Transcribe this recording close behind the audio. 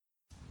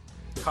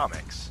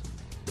Comics.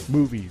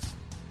 Movies.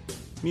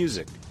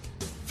 Music.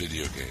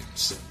 Video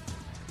games.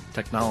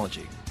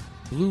 Technology.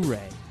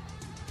 Blu-ray.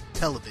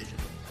 Television.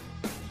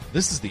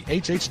 This is the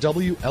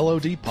HHW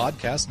LOD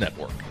Podcast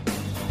Network.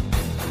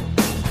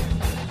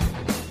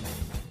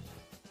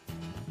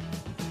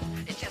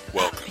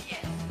 Welcome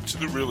to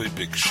the Really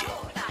Big Show,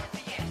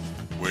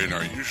 where in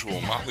our usual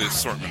motley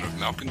assortment of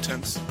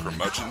malcontents,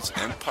 curmudgeons,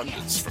 and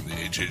pundits from the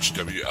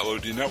HHW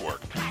LOD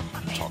Network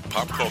talk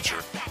pop culture,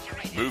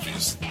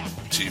 movies,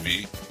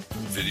 TV,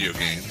 video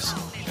games,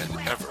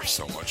 and ever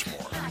so much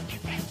more.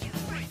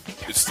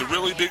 It's the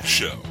Really Big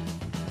Show,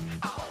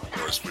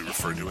 or as we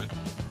refer to it,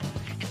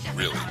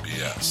 Really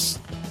BS.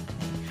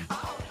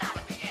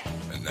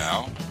 And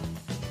now,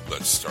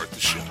 let's start the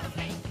show.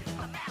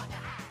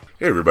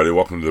 Hey everybody,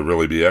 welcome to the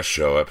Really BS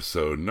Show,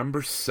 episode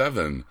number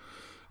 7.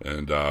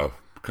 And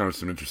kind of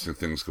some interesting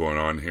things going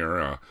on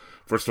here.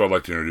 First of all, I'd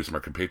like to introduce my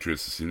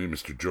compatriots this evening,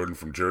 Mr. Jordan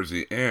from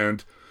Jersey,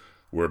 and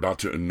we're about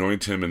to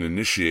anoint him and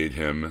initiate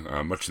him,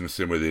 much in the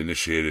same way they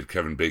initiated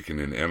Kevin Bacon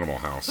in Animal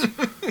House,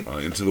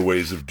 into the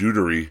ways of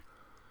dudery,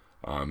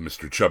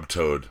 Mr. Chub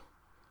Toad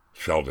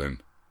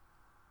Sheldon.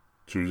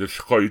 Should we just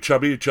call you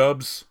Chubby?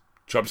 Chubs?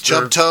 Chubster?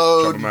 Chub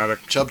Toad.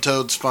 Chubomatic? Chub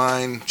Toad's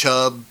fine.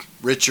 Chub,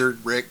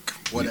 Richard, Rick,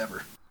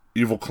 whatever.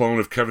 Evil clone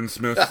of Kevin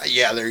Smith?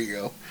 Yeah, there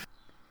you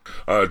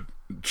go.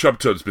 Chub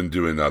Toad's been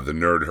doing the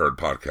Nerd Herd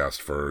podcast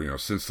for,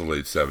 since the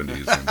late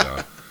 70s,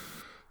 and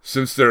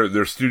since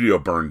their studio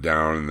burned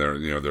down and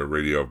their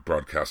radio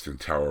broadcasting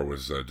tower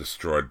was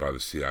destroyed by the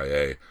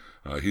CIA,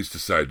 he's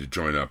decided to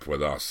join up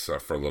with us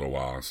for a little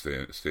while and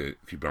stay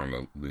keep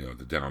on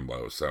the down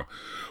low. So,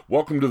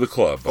 welcome to the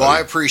club, buddy. Well, I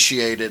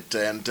appreciate it,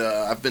 and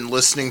I've been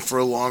listening for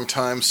a long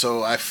time,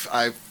 so I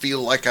feel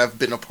like I've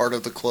been a part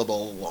of the club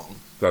all along.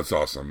 That's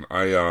awesome.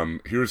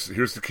 Here's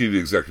the key to the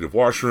executive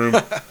washroom.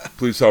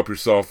 Please help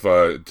yourself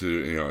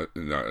to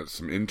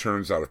some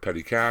interns out of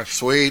petty cash.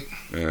 Sweet.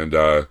 And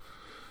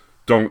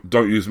don't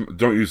use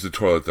the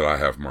toilet that I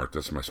have marked.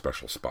 That's my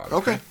special spot.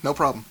 Okay, no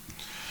problem.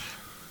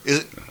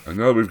 I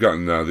know that we've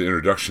gotten the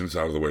introductions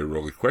out of the way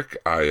really quick.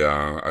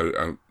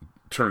 I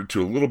turn it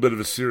to a little bit of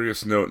a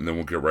serious note, and then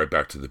we'll get right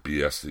back to the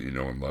BS that you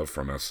know and love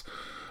from us.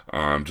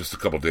 Just a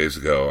couple days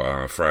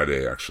ago,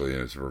 Friday actually,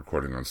 as we're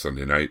recording on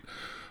Sunday night,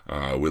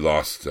 we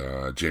lost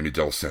Jamie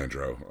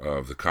D'Alessandro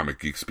of the Comic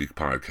Geek Speak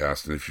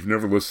podcast. And if you've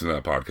never listened to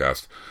that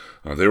podcast,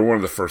 they were one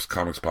of the first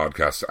comics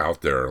podcasts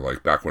out there,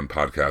 like back when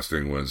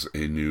podcasting was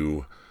a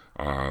new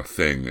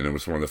thing. And it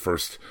was one of the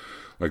first,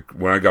 like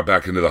when I got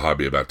back into the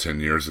hobby about 10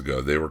 years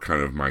ago, they were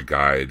kind of my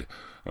guide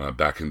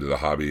back into the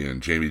hobby.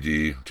 And Jamie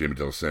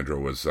D'Alessandro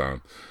was,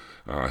 him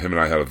and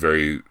I had a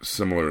very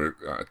similar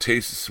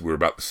tastes. We were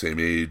about the same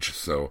age,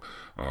 so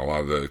a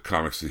lot of the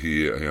comics that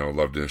he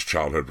loved in his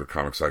childhood were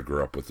comics I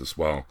grew up with as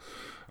well.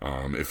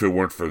 If it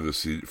weren't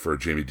for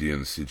Jamie D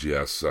and the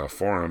CGS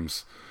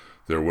forums,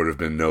 there would have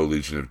been no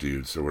Legion of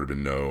Dudes. There would have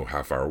been no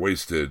Half Hour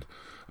Wasted,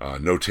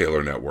 no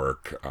Taylor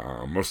Network.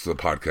 Most of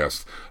the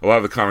podcasts, a lot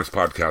of the comics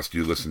podcasts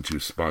you listen to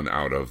spun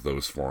out of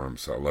those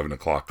forums. 11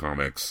 O'Clock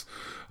Comics,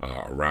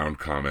 Around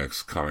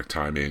Comics, Comic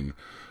Timing.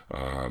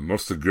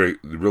 Most of the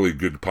really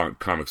good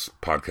comics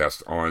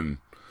podcasts on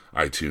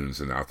iTunes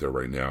and out there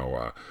right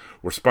now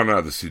were spun out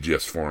of the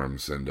CGS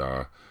forums, and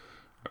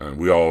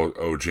we all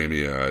owe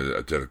Jamie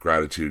a debt of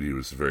gratitude. He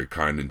was a very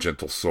kind and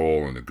gentle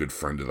soul and a good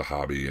friend of the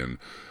hobby, and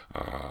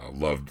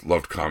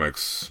loved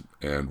comics,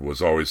 and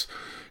was always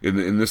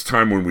in this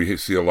time when we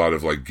see a lot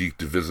of like geek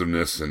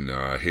divisiveness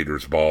and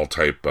haters ball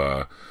type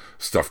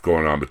stuff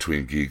going on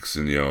between geeks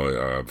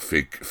and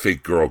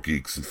fake girl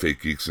geeks and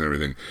fake geeks and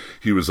everything.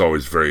 He was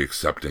always very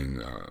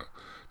accepting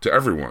to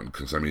everyone,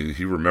 because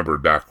he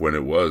remembered back when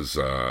it was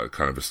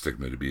kind of a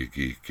stigma to be a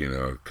geek.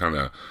 Kind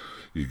of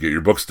you get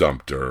your books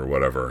dumped or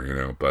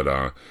whatever.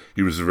 But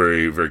he was a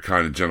very, very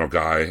kind and gentle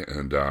guy,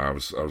 and I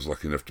was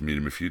lucky enough to meet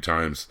him a few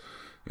times,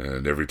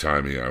 and every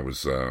time I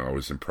was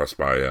always impressed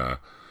by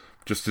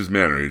just his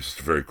manner. He was just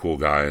a very cool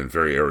guy and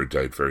very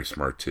erudite, very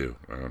smart too.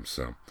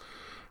 So.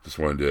 Just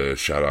wanted to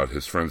shout out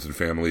his friends and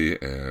family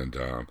and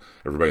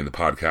everybody in the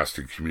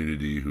podcasting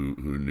community who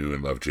knew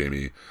and loved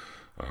Jamie.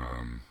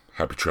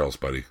 Happy trails,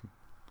 buddy.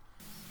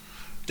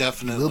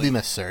 Definitely. Will be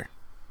missed, sir.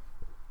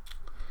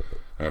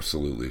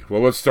 Absolutely.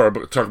 Well, let's talk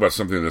about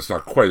something that's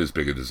not quite as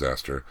big a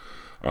disaster.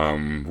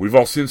 We've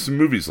all seen some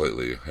movies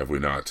lately, have we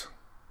not?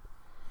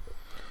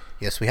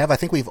 Yes, we have. I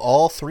think we've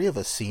all three of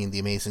us seen The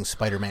Amazing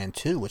Spider-Man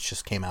 2, which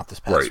just came out this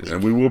past week. Right,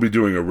 and we will be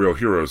doing a Real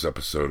Heroes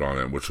episode on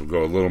it, which will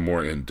go a little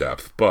more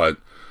in-depth. But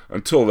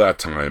until that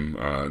time,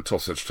 until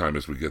such time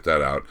as we get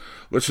that out,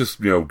 let's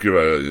just give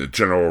a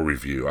general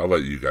review. I'll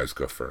let you guys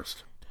go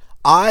first.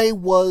 I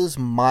was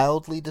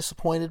mildly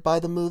disappointed by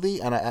the movie,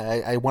 and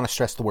I want to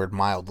stress the word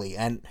mildly,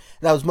 and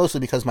that was mostly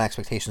because my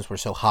expectations were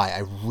so high.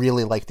 I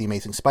really liked The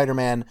Amazing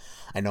Spider-Man.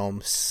 I know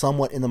I'm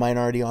somewhat in the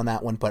minority on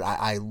that one, but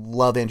I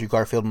love Andrew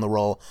Garfield in the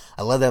role.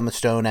 I love Emma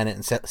Stone in it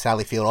and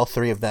Sally Field. All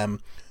three of them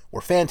were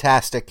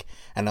fantastic,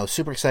 and I was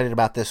super excited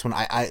about this one.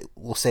 I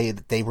will say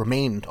that they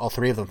remained, all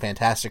three of them,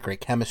 fantastic, great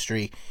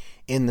chemistry.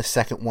 in the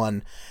second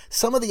one.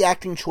 Some of the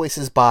acting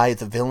choices by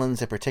the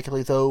villains in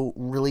particular, though,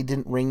 really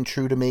didn't ring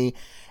true to me.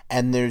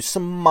 And there's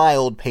some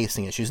mild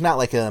pacing issues, not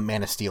like a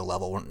Man of Steel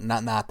level,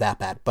 not that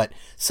bad, but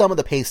some of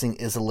the pacing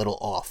is a little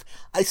off.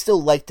 I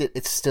still liked it.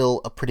 It's still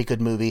a pretty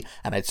good movie,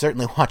 and I'd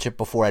certainly watch it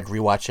before I'd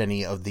rewatch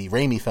any of the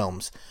Raimi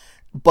films.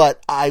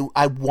 But I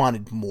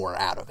wanted more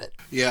out of it.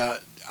 Yeah,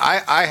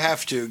 I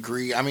have to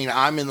agree. I mean,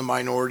 I'm in the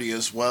minority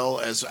as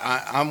well, as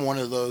I'm one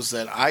of those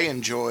that I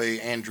enjoy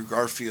Andrew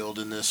Garfield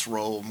in this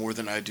role more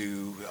than I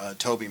do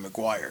Tobey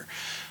Maguire.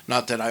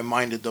 Not that I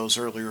minded those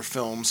earlier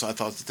films. I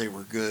thought that they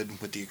were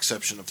good, with the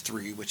exception of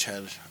 3, which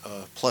had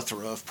a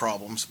plethora of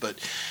problems. But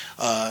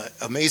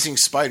Amazing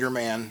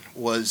Spider-Man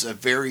was a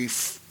very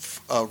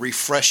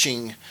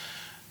refreshing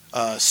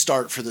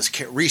restart for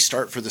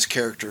this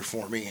character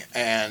for me.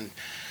 And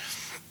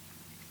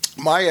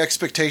my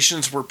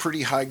expectations were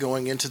pretty high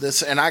going into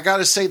this, and I got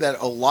to say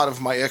that a lot of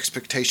my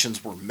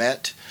expectations were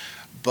met,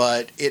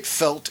 but it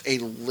felt a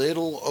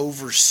little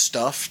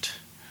overstuffed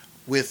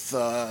with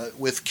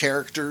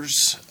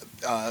characters.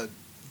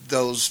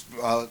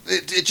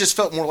 It just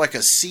felt more like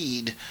a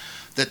seed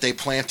that they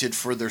planted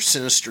for their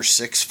Sinister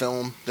Six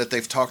film that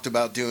they've talked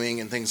about doing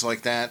and things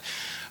like that.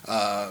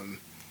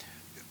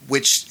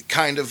 Which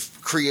kind of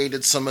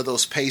created some of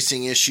those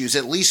pacing issues,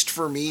 at least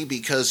for me,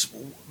 because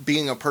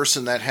being a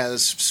person that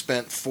has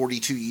spent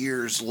 42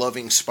 years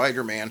loving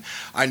Spider-Man,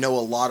 I know a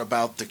lot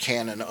about the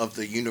canon of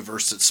the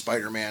universe that's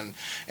Spider-Man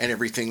and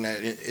everything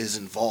that is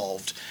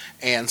involved.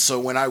 And so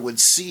when I would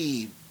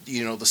see,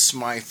 the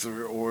Smythe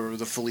or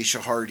the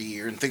Felicia Hardy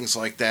and things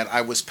like that,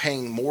 I was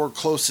paying more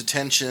close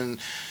attention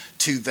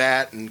to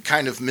that and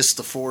kind of missed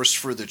the forest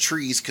for the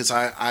trees, because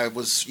I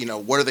was,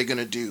 what are they going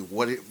to do?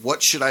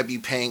 What should I be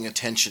paying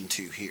attention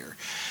to here?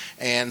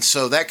 And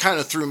so that kind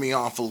of threw me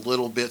off a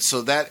little bit.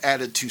 So that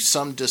added to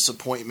some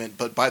disappointment.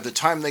 But by the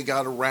time they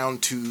got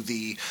around to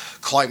the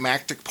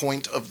climactic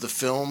point of the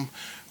film,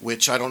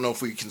 which I don't know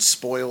if we can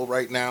spoil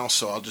right now,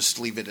 so I'll just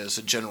leave it as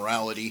a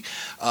generality.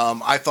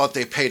 I thought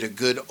they paid a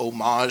good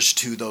homage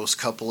to those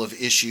couple of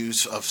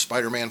issues of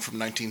Spider-Man from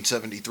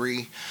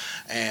 1973,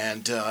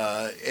 and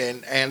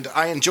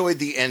I enjoyed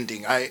the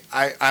ending.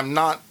 I'm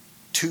not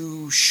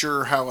too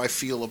sure how I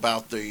feel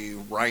about the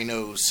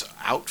Rhino's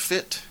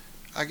outfit,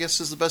 I guess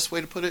is the best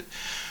way to put it,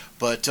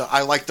 but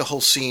I like the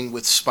whole scene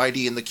with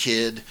Spidey and the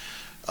kid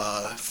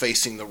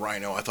facing the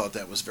Rhino. I thought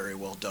that was very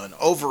well done.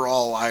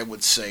 Overall, I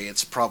would say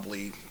it's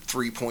probably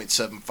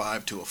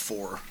 3.75 to a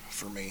 4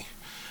 for me,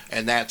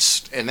 and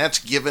that's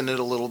giving it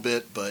a little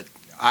bit, but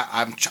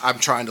I'm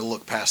trying to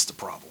look past the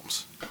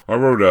problems. I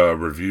wrote a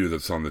review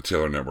that's on the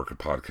Taylor Network of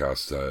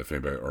podcasts. If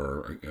anybody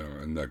or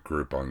in that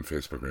group on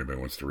Facebook, or anybody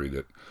wants to read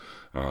it,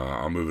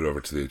 I'll move it over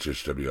to the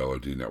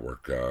HHWLOD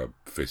Network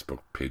Facebook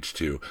page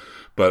too.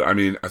 But I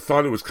mean, I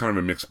thought it was kind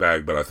of a mixed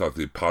bag, but I thought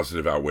the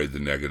positive outweighed the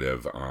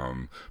negative.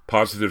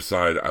 Positive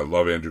side, I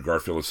love Andrew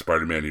Garfield as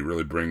Spider-Man. He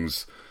really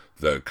brings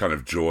the kind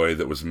of joy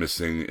that was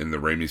missing in the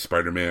Raimi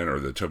Spider-Man or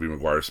the Tobey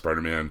Maguire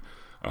Spider-Man.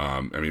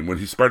 I mean, when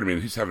he's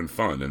Spider-Man, he's having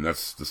fun, and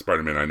that's the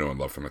Spider-Man I know and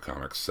love from the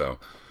comics. So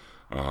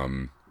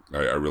I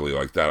really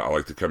like that. I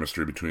like the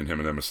chemistry between him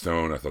and Emma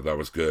Stone. I thought that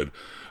was good.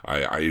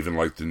 I even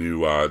liked the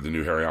new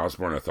Harry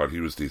Osborn. I thought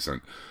he was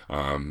decent.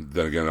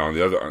 Then again, on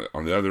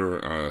the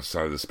other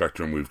side of the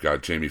spectrum, we've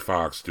got Jamie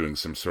Foxx doing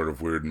some sort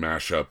of weird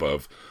mashup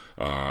of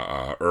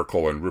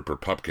Urkel and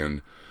Rupert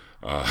Pupkin.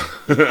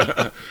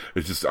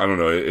 It's just, I don't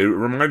know. It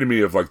reminded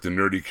me of like the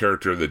nerdy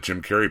character that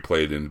Jim Carrey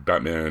played in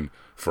Batman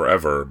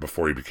Forever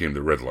before he became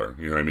the Riddler.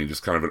 You know what I mean?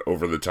 Just kind of an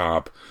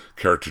over-the-top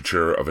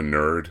caricature of a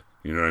nerd.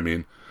 You know what I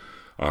mean?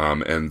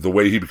 And the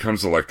way he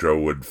becomes Electro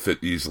would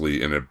fit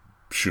easily in a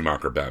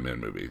Schumacher Batman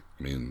movie.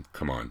 I mean,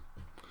 come on.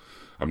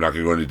 I'm not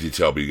going to go into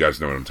detail, but you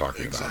guys know what I'm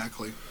talking about.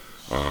 Exactly.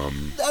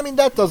 I mean,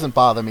 that doesn't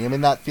bother me. I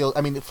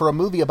mean, for a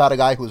movie about a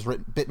guy who was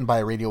bitten by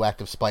a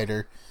radioactive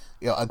spider,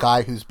 a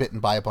guy who's bitten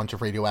by a bunch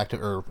of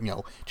radioactive or,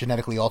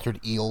 genetically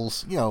altered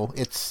eels,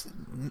 it's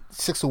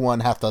 6 of one,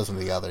 half dozen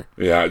of the other.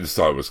 Yeah, I just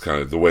thought it was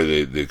kind of, the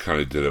way they kind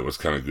of did it was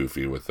kind of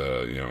goofy with,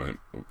 like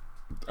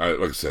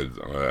I said,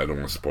 I don't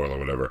want to spoil or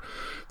whatever.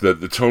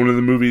 The tone of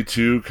the movie,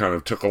 too, kind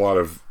of took a lot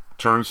of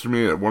turns for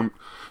me.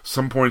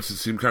 Some points it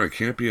seemed kind of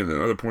campy, and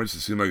then other points it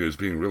seemed like it was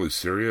being really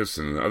serious,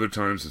 and other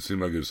times it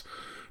seemed like it was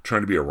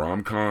trying to be a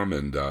rom-com,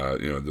 and,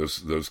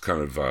 those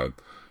kind of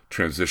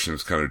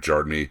transitions kind of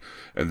jarred me.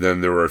 And then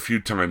there were a few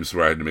times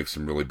where I had to make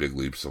some really big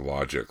leaps of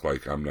logic.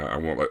 Like, I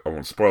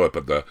won't spoil it,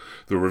 but the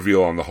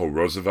reveal on the whole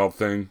Roosevelt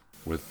thing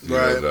with,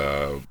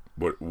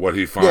 what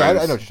he finds. Yeah, I know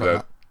what you're talking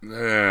about.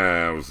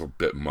 It was a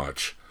bit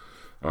much.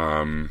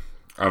 I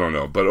don't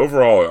know. But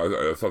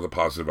overall, I thought the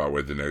positive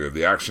outweighed the negative.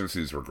 The action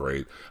scenes were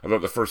great. I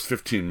thought the first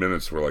 15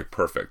 minutes were,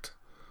 perfect.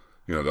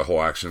 The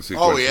whole action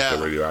sequence with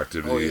the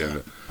radioactivity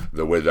and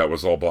the way that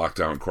was all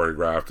blocked out and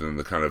choreographed, and then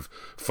the kind of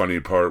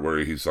funny part where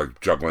he's,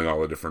 juggling all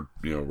the different,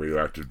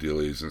 radioactive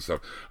dealies and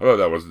stuff. I thought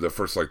that was the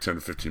first, 10 to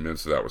 15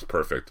 minutes of that was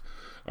perfect.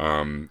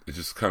 It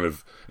just kind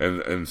of,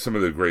 and some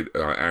of the great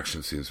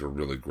action scenes were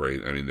really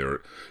great. I mean,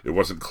 it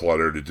wasn't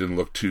cluttered. It didn't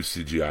look too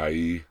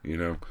CGI-y,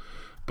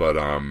 but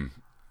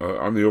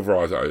on the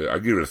overall, I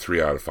give it a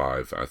 3 out of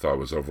 5. I thought it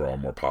was overall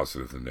more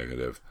positive than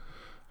negative.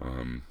 I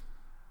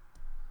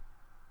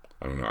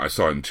don't know. I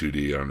saw it in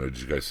 2D. I don't know.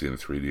 Did you guys see it in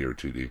 3D or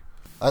 2D?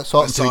 I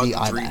saw it in 3D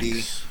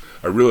IMAX.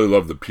 I really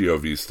love the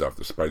POV stuff,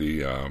 the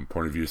Spidey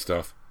point of view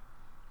stuff.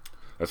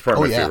 That's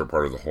probably my favorite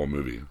part of the whole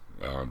movie.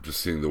 Just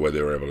seeing the way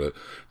they were able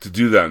to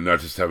do that and not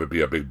just have it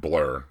be a big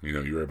blur. You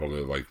know, you were able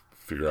to like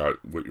figure out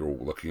what you're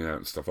looking at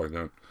and stuff like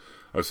that.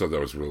 I just thought that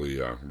was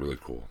really, really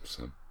cool.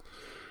 So,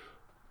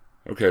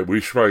 okay,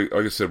 we should probably,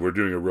 like I said, we're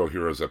doing a Real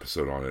Heroes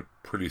episode on it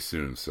pretty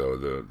soon.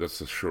 So that's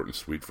the short and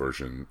sweet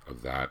version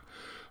of that.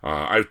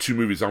 I have 2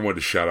 movies I wanted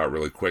to shout out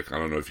really quick. I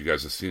don't know if you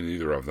guys have seen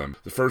either of them.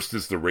 The first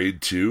is The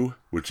Raid 2,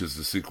 which is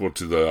the sequel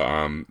to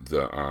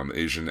the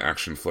Asian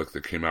action flick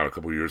that came out a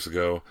couple years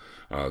ago.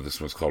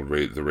 This one's called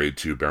The Raid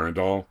 2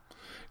 Barandal,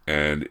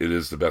 and it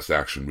is the best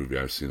action movie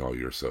I've seen all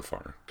year so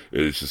far.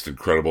 It is just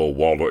incredible.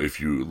 If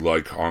you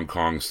like Hong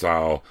Kong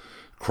style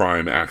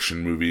crime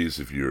action movies,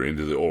 if you're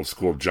into the old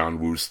school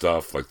John Woo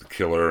stuff like The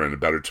Killer and A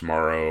Better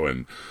Tomorrow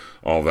and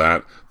all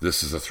that,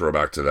 this is a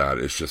throwback to that.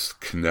 It's just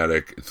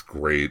kinetic. It's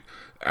great.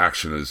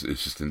 Action is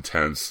just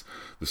intense.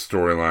 The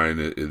storyline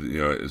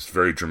is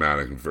very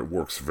dramatic and it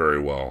works very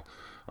well.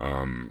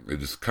 It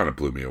just kind of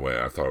blew me away.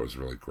 I thought it was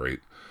really great.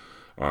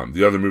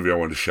 The other movie I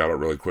wanted to shout out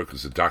really quick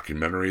is a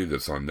documentary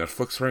that's on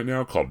Netflix right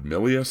now called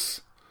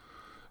Milius,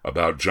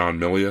 about John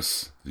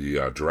Milius,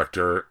 the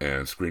director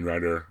and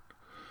screenwriter.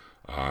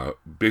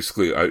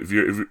 Basically, if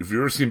you've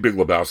ever seen Big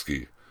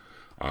Lebowski,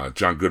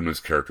 John Goodman's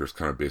character is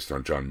kind of based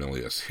on John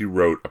Milius. He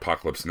wrote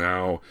Apocalypse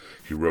Now.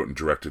 He wrote and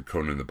directed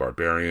Conan the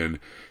Barbarian.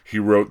 He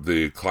wrote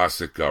the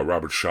classic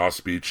Robert Shaw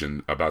speech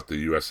about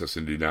the USS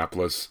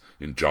Indianapolis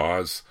in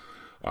Jaws.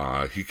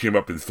 He came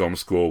up in film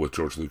school with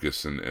George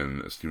Lucas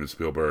and Steven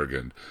Spielberg,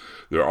 and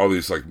there are all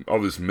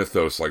this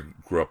mythos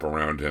grew up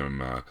around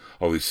him.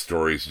 All these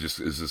stories. He just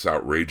is this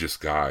outrageous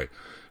guy,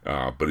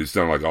 but he's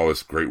done all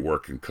this great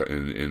work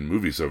in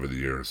movies over the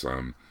years.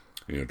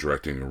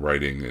 Directing and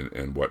writing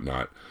and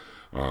whatnot.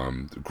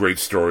 Great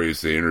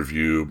stories. They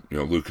interview,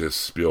 Lucas,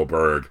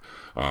 Spielberg,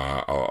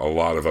 a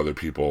lot of other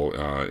people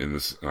in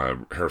this,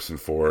 Harrison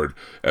Ford,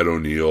 Ed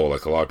O'Neill,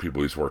 a lot of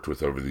people he's worked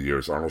with over the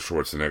years, Arnold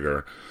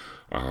Schwarzenegger.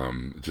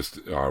 Just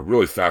a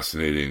really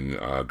fascinating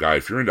guy.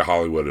 If you're into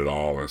Hollywood at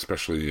all, and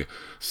especially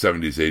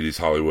 70s, 80s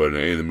Hollywood,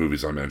 and any of the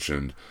movies I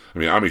mentioned,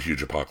 I'm a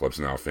huge Apocalypse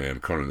Now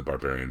fan, Conan the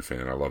Barbarian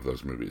fan. I love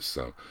those movies.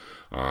 So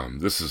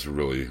this is a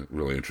really,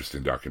 really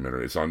interesting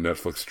documentary. It's on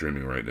Netflix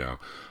streaming right now.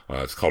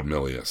 It's called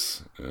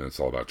Milius, and it's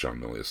all about John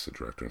Milius, the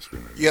director and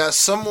screenwriter. Yeah,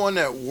 someone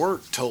at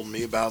work told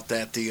me about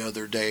that the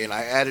other day, and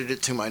I added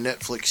it to my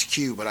Netflix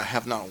queue, but I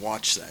have not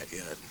watched that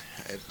yet.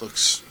 It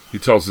looks... He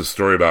tells this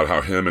story about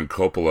how him and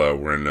Coppola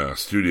were in a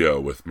studio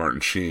with Martin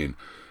Sheen,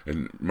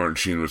 and Martin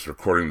Sheen was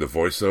recording the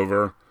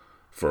voiceover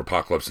for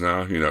Apocalypse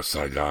Now.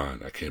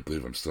 Saigon, I can't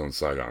believe I'm still in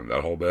Saigon,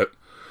 that whole bit.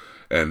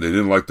 And they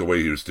didn't like the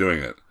way he was doing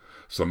it.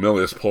 So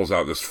Milius pulls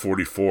out this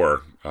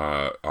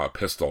 .44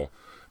 pistol,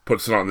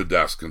 puts it on the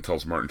desk, and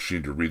tells Martin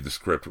Sheen to read the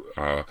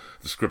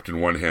script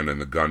in one hand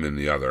and the gun in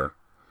the other.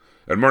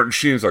 And Martin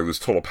Sheen's this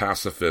total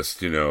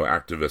pacifist,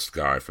 activist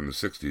guy from the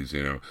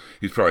 60s,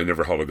 He's probably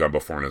never held a gun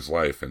before in his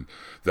life, and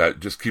that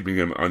just keeping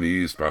him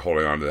uneased by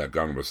holding onto that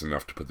gun was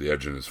enough to put the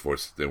edge in his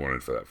voice that they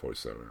wanted for that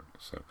voiceover.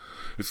 So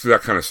it's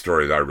that kind of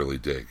story that I really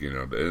dig,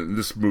 And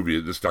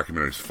this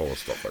documentary is full of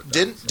stuff like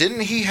that.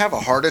 Didn't he have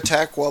a heart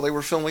attack while they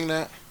were filming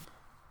that?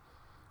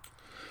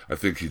 I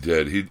think he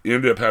did. He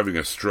ended up having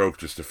a stroke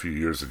just a few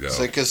years ago.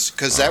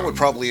 Because that would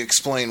probably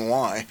explain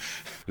why.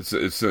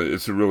 It's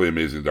a really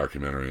amazing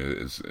documentary.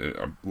 It's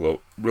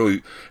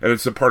really, and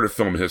it's a part of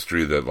film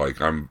history that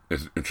I'm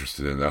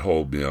interested in. That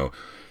whole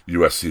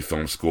USC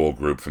Film School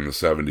group from the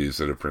 70s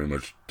that have pretty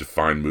much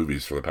defined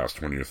movies for the past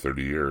 20 or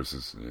 30 years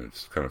is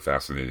it's kind of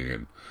fascinating.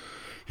 And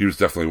he was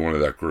definitely one of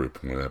that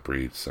group, one of that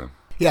breed. So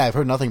yeah, I've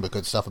heard nothing but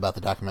good stuff about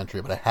the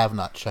documentary, but I have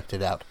not checked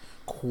it out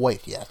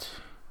quite yet.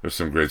 There's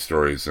some great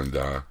stories, and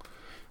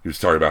he was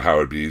talking about how it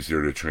would be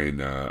easier to train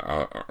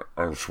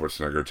Arnold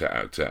Schwarzenegger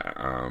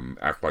to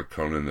act like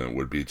Conan than it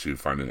would be to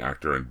find an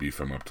actor and beef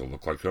him up to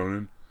look like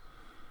Conan.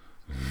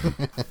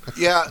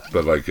 Yeah.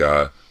 But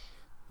Arnold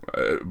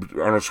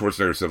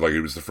Schwarzenegger said he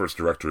was the first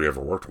director he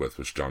ever worked with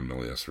was John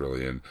Milius,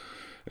 really,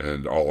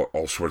 and all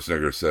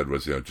Schwarzenegger said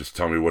was, just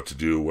tell me what to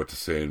do, what to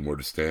say, and where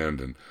to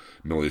stand, and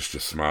Milius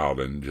just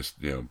smiled and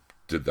just,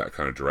 did that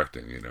kind of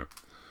directing,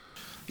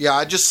 Yeah,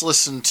 I just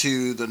listened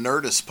to the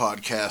Nerdist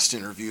podcast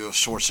interview of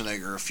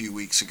Schwarzenegger a few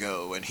weeks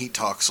ago, and he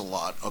talks a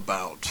lot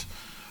about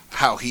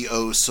how he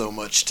owes so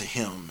much to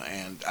him,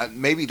 and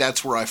maybe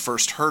that's where I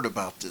first heard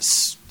about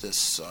this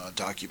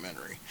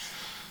documentary.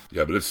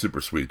 Yeah, but it's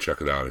super sweet.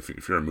 Check it out.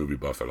 If you're a movie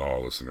buff at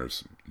all,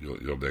 listeners,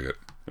 you'll dig it.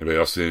 Anybody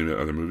else see any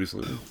other movies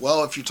lately?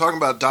 Well, if you're talking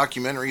about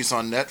documentaries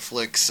on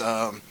Netflix...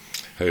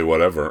 hey,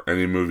 whatever.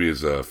 Any movie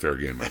is a fair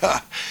game.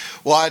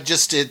 Well,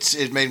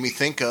 it made me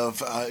think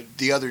of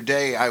the other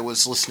day I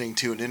was listening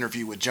to an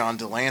interview with John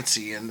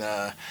Delancey, and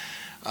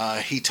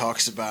he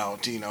talks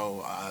about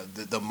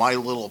the My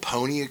Little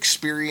Pony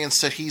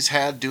experience that he's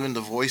had doing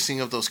the voicing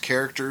of those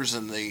characters,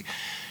 and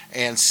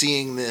and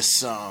seeing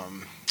this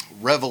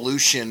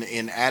revolution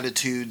in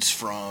attitudes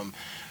from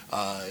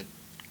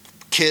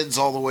kids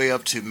all the way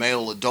up to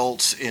male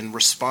adults in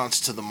response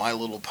to the My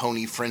Little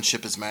Pony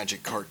Friendship is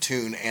Magic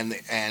cartoon,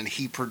 and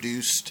he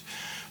produced,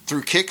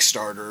 through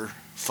Kickstarter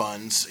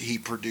funds, he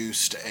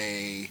produced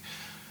a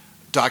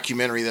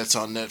documentary that's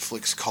on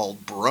Netflix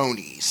called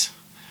Bronies,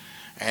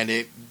 and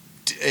it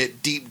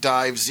deep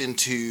dives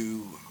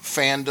into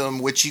fandom,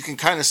 which you can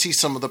kind of see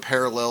some of the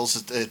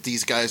parallels that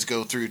these guys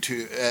go through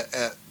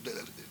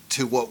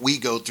to what we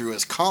go through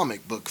as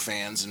comic book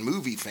fans and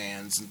movie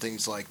fans and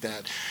things like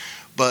that.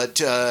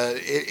 But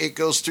it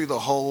goes through the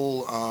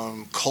whole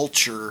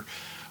culture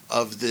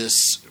of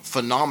this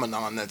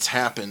phenomenon that's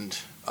happened,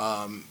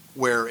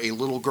 where a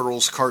little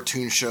girl's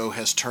cartoon show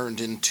has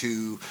turned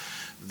into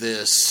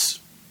this,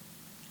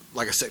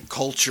 like I said,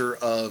 culture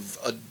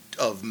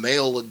of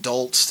male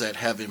adults that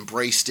have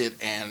embraced it,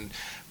 and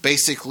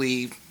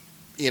basically,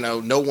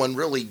 no one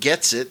really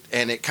gets it,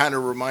 and it kind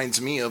of reminds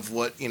me of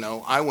what,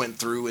 I went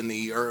through in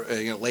the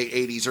late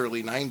 80s,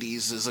 early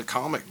 90s as a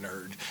comic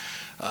nerd.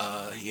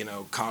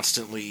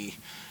 Constantly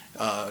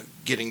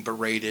getting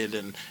berated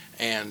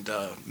and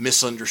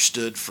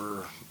misunderstood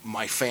for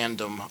my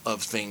fandom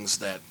of things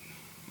that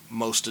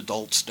most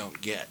adults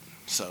don't get.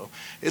 So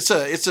it's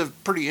a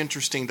pretty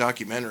interesting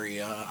documentary.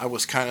 I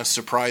was kind of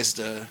surprised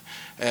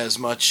as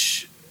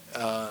much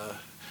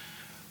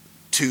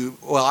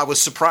I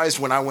was surprised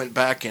when I went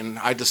back and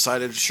I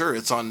decided, sure,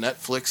 it's on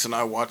Netflix, and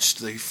I watched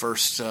the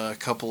first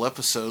couple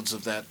episodes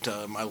of that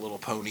My Little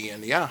Pony,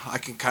 and yeah, I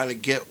can kind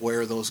of get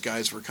where those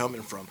guys were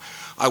coming from.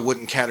 I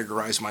wouldn't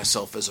categorize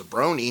myself as a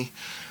brony,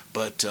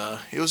 but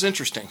it was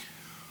interesting.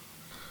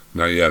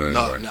 Not yet,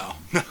 anyway. No.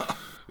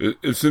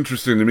 It's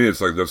interesting to me.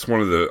 It's like that's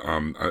one of the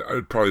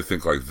I'd probably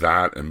think like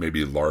that, and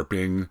maybe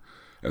LARPing,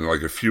 and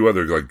like a few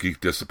other like geek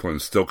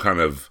disciplines still kind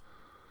of,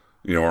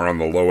 are on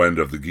the low end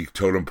of the geek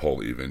totem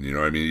pole even,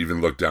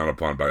 even looked down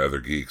upon by other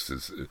geeks.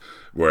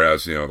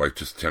 Whereas, like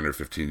just 10 or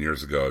 15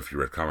 years ago, if you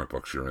read comic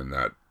books, you're in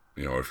that,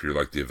 if you're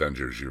like the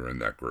Avengers, you're in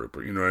that group,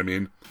 or, you know what I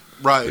mean?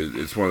 Right.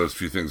 It's one of those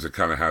few things that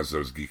kind of has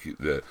those geeky,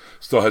 that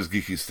still has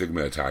geeky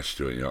stigma attached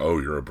to it. Oh,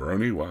 you're a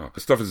brony? Wow.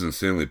 This stuff is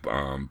insanely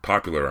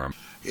popular.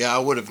 Yeah, I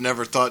would have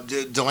never thought.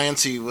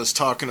 Delancey was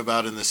talking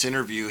about in this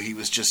interview, he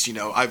was just,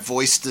 I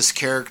voiced this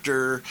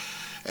character.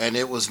 And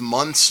it was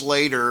months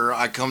later,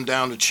 I come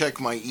down to check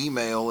my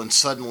email, and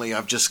suddenly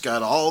I've just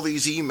got all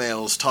these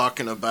emails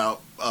talking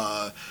about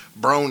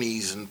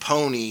bronies and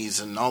ponies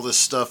and all this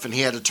stuff. And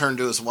he had to turn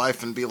to his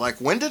wife and be like,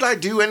 when did I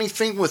do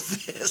anything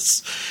with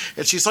this?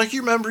 And she's like,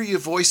 you remember you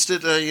voiced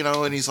it,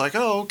 and he's like,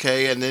 oh,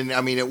 okay. And then,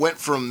 it went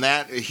from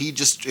that,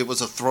 it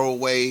was a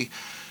throwaway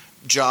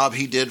job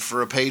he did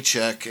for a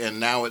paycheck, and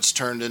now it's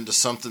turned into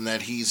something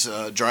that he's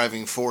a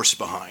driving force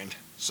behind.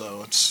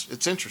 So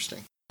it's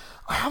interesting.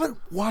 I haven't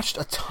watched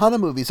a ton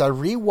of movies. I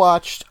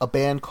rewatched A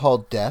Band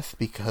Called Death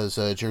because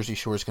Jersey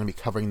Shore is going to be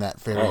covering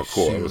that very soon. Oh,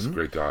 cool. It was a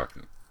great doc.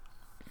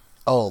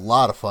 Oh, a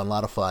lot of fun.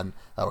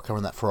 We're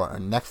covering that for our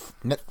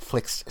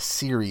Netflix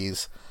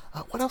series.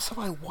 What else have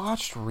I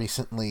watched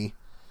recently?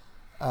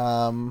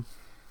 A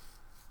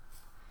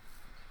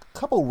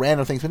couple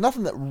random things, but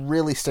nothing that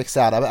really sticks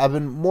out. I've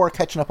been more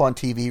catching up on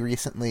TV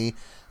recently.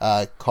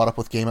 Caught up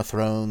with Game of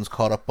Thrones,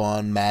 caught up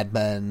on Mad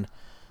Men.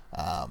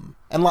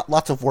 And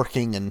lots of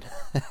working and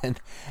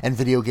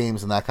video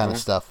games and that kind of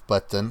stuff,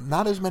 but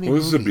not as many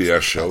movies. This is a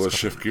BS show. Let's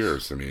shift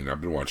gears. I've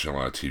been watching a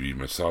lot of TV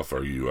myself.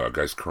 Are you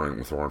guys current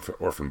with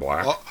Orphan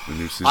Black, the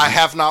new season? I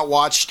have not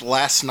watched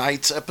last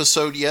night's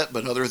episode yet,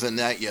 but other than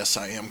that, yes,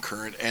 I am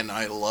current, and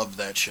I love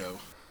that show.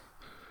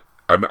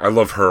 I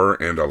love her,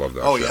 and I love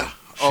that show. Yeah.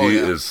 She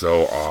is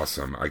so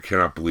awesome. I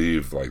cannot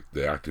believe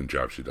the acting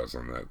job she does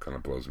on that. Kind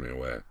of blows me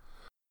away.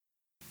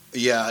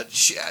 Yeah,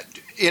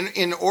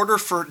 in order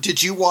for,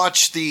 did you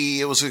watch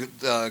it was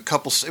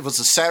it was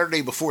a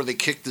Saturday before they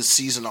kicked this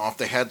season off.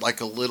 They had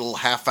like a little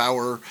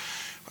half-hour,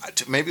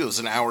 maybe it was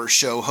an hour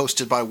show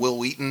hosted by Will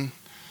Wheaton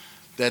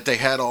that they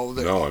had all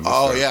the. No, I missed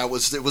that. Yeah, it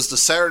was the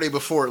Saturday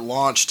before it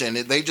launched, and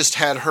they just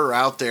had her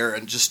out there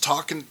and just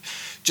talking,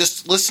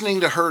 just listening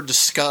to her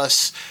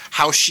discuss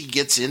how she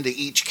gets into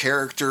each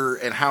character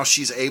and how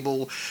she's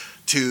able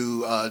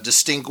to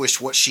distinguish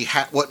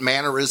what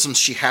mannerisms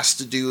she has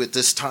to do at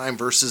this time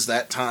versus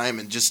that time,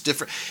 and just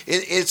different.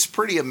 It's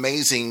pretty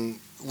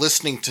amazing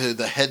listening to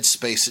the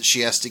headspace that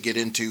she has to get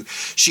into.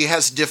 She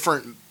has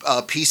different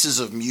pieces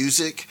of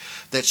music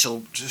that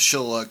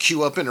she'll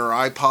queue up in her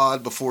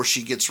iPod before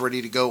she gets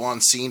ready to go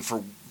on scene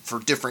for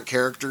different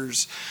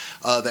characters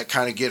that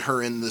kind of get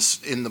her in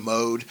the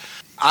mode.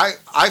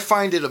 I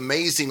find it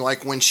amazing,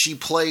 like when she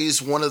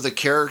plays one of the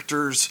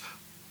characters,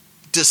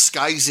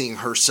 disguising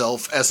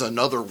herself as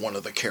another one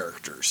of the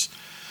characters.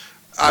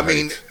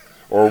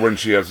 Or when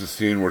she has a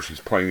scene where she's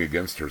playing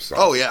against herself.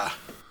 Oh yeah.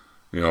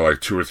 Like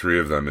 2 or 3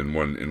 of them in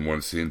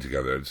one scene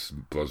together. It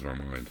just blows my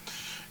mind.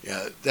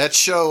 Yeah, that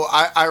show.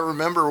 I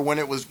remember when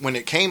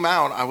it came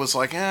out. I was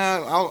like,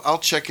 I'll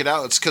check it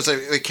out. It's because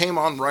it came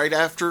on right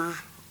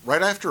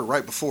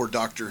right before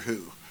Doctor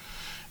Who,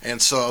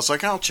 and so I was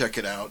like, I'll check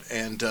it out.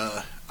 And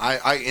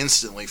I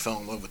instantly fell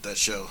in love with that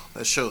show.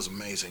 That show is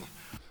amazing.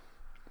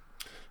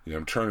 Yeah,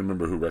 I'm trying to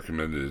remember who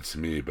recommended it to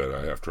me, but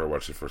after I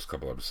watched the first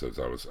couple episodes,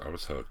 I was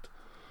hooked.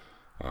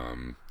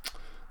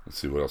 Let's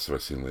see, what else have I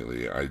seen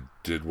lately? I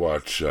did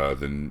watch I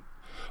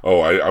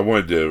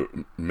wanted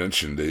to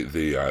mention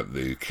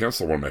they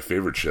canceled one of my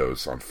favorite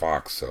shows on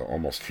Fox,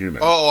 Almost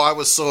Human. Oh, I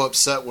was so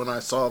upset when I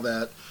saw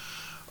that.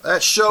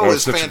 That show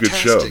is such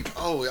fantastic. A good show.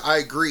 Oh, I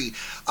agree.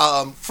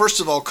 First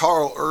of all,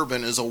 Carl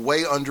Urban is a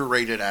way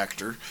underrated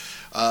actor.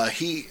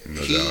 He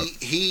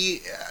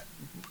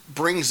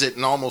brings it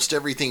in almost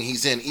everything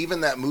he's in. Even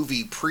that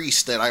movie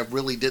Priest, that I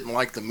really didn't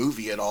like the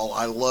movie at all.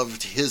 I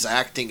loved his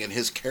acting and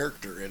his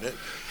character in it.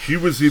 He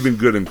was even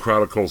good in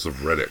Chronicles of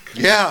Riddick.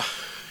 Yeah.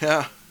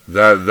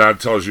 That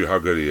tells you how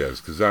good he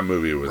is, because that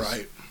movie was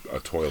right. A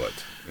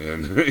toilet,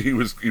 and he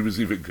was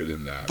even good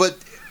in that. But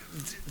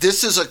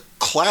this is a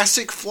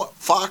classic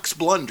Fox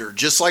blunder,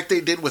 just like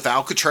they did with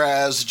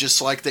Alcatraz,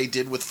 just like they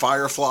did with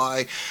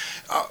Firefly.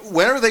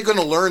 When are they going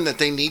to learn that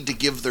they need to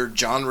give their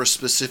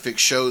genre-specific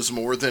shows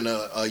more than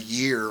a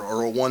year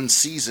or a one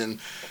season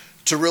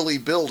to really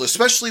build,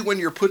 especially when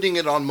you're putting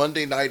it on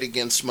Monday night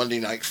against Monday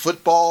Night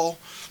Football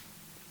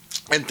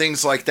and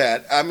things like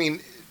that? I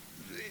mean,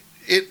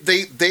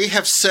 they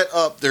have set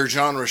up their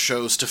genre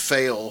shows to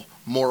fail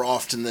more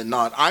often than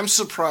not. I'm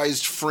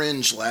surprised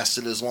Fringe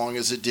lasted as long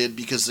as it did,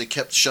 because they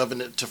kept shoving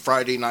it to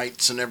Friday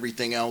nights and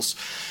everything else.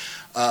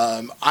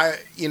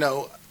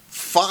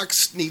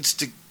 Fox needs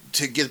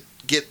to get.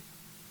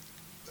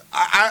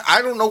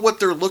 I don't know what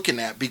they're looking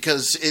at,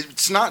 because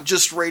it's not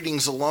just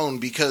ratings alone.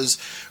 Because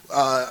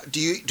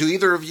do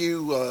either of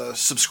you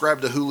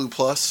subscribe to Hulu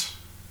Plus?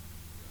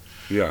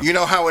 Yeah. You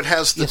know how it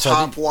has the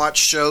top watch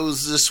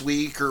shows this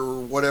week or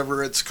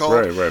whatever it's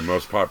called? Right,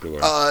 most popular.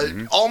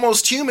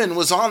 Almost Human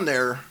was on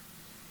there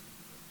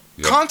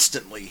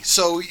constantly.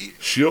 So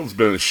Shield's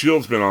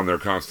been on there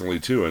constantly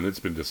too, and it's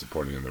been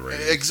disappointing in the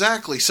ratings.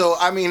 Exactly. So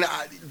I mean,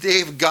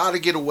 they've got to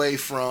get away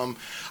from.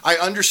 I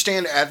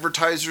understand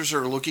advertisers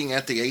are looking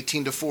at the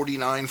 18 to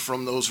 49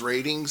 from those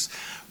ratings,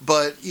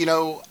 but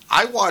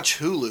I watch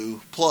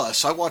Hulu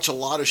Plus. I watch a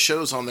lot of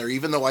shows on there,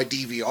 even though I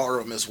DVR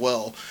them as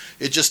well.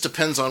 It just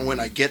depends on when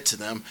I get to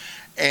them,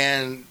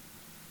 and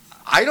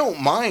I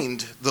don't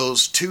mind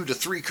those 2 to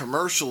 3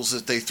 commercials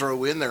that they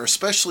throw in there,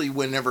 especially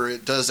whenever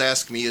it does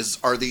ask me,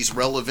 are these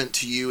relevant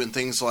to you and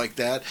things like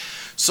that.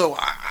 So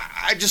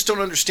I just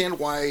don't understand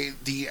why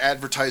the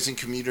advertising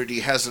community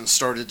hasn't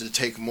started to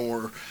take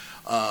more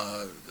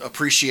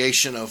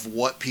appreciation of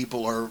what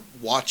people are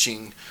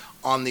watching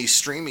on these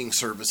streaming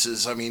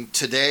services. I mean,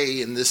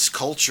 today in this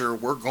culture,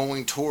 we're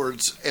going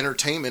towards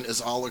entertainment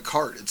as a la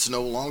carte. It's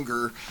no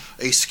longer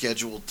a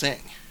scheduled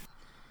thing.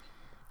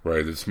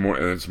 Right, it's more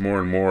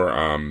and more.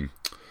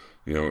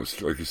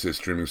 Like you say,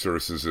 streaming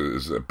services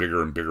is a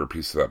bigger and bigger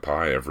piece of that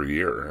pie every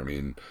year. I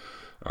mean,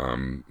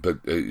 but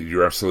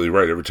you're absolutely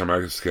right. Every time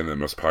I scan the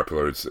most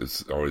popular,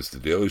 it's always The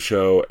Daily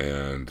Show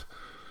and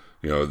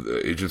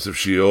the Agents of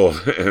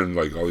S.H.I.E.L.D. and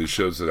like all these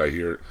shows that I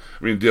hear.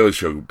 I mean, Daily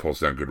Show pulls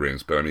down good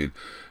ratings, but I mean,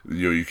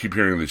 you keep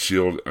hearing the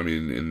S.H.I.E.L.D. I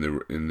mean, in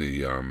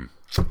the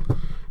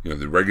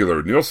the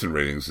regular Nielsen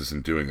ratings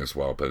isn't doing as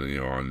well, but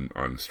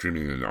on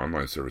streaming and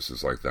online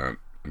services like that.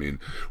 I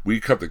mean, we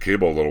cut the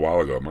cable a little while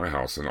ago at my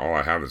house, and all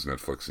I have is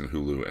Netflix and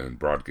Hulu and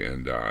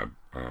broadband,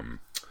 an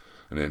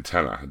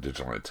antenna, a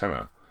digital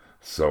antenna.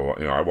 So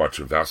I watch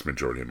a vast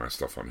majority of my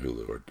stuff on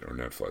Hulu or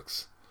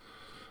Netflix.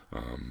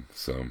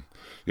 So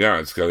yeah,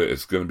 it's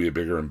going to be a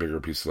bigger and bigger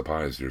piece of the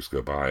pie as years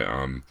go by.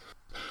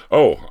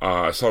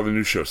 I saw the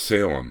new show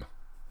Salem.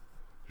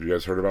 Have you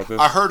guys heard about this?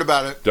 I heard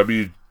about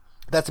it.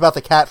 That's about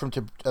the cat from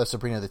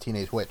Sabrina the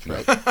Teenage Witch,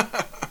 right?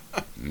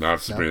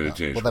 Not Sabrina the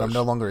Teenage Witch. Well, then I'm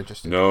no longer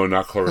interested. No,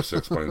 not Clarissa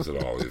Explains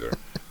It All either.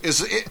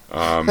 Is it?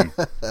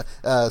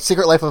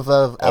 Secret Life of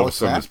Alice Alice all of a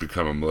sudden Mack? it's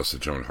become a Melissa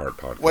Joan Hart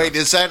podcast. Wait,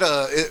 is that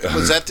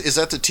is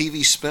that the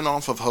TV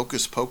spinoff of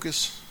Hocus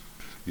Pocus?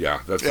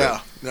 Yeah, that's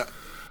it. Yeah.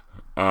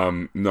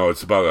 No,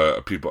 it's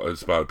about people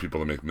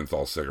that make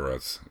menthol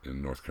cigarettes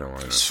in North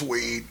Carolina.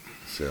 Sweet.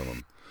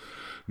 Salem.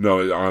 No,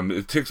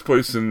 it takes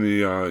place in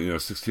the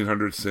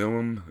 1600s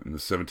Salem in the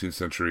 17th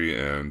century,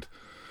 and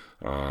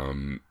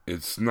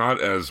it's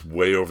not as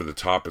way over the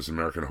top as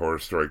American Horror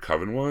Story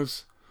Coven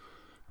was,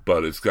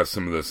 but it's got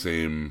some of the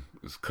same.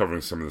 It's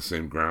covering some of the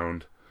same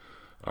ground.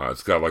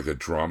 It's got like a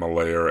drama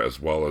layer as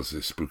well as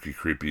a spooky,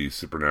 creepy,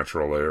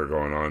 supernatural layer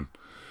going on,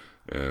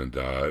 and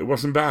it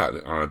wasn't bad.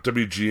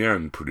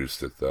 WGN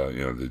produced it.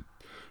 The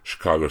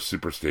Chicago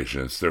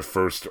Superstation. It's their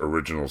first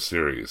original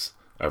series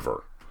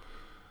ever.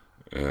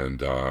 And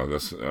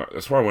that's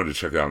why I wanted to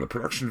check it out. And the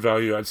production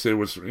value, I'd say,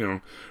 was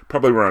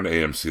probably around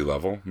AMC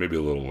level, maybe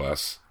a little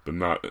less, but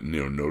not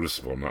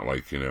noticeable. Not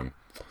like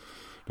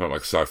not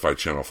like Sci-Fi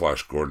Channel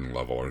Flash Gordon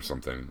level or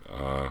something.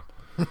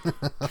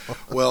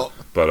 Well,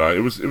 but it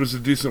was a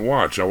decent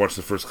watch. I watched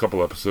the first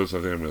couple episodes. I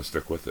think I'm going to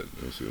stick with it.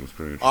 It was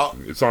pretty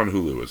interesting. It's on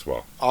Hulu as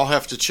well. I'll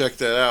have to check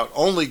that out.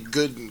 Only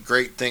good and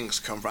great things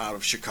come out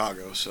of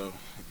Chicago, so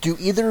Do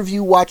either of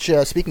you watch,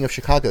 speaking of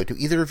Chicago, do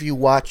either of you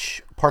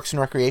watch Parks and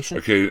Recreation?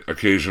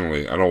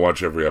 Occasionally. I don't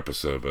watch every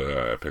episode, but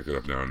I pick it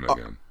up now and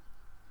again.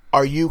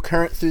 Are you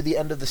current through the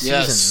end of the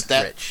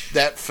season, Rich?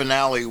 That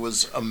finale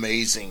was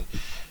amazing.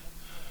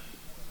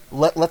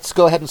 Let's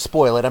go ahead and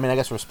spoil it. I mean, I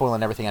guess we're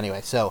spoiling everything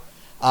anyway. So,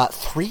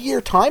 3-year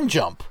time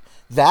jump.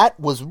 That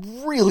was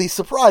really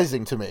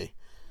surprising to me.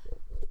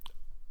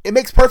 It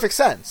makes perfect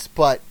sense,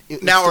 but...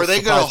 Now, are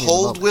they going to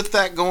hold with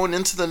that going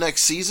into the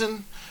next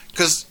season?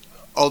 Because...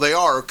 Oh, they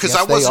are? Because yes,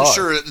 I wasn't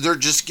sure. They're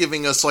just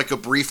giving us like a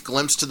brief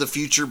glimpse to the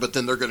future, but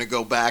then they're going to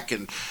go back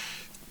and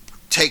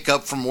take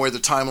up from where the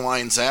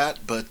timeline's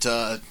at. But,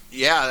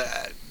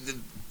 yeah...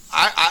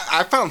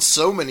 I found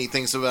so many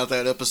things about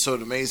that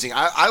episode amazing.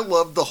 I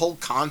loved the whole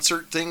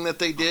concert thing that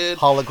they did.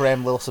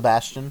 Hologram Lil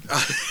Sebastian.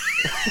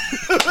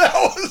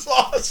 That was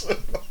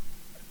awesome.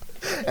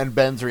 And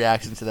Ben's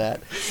reaction to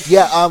that.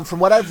 Yeah,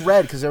 from what I've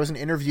read, because there was an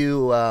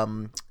interview,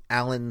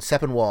 Alan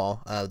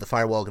Sepinwall, the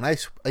Firewall and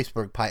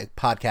Iceberg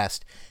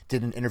podcast,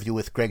 did an interview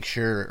with Mike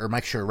Schur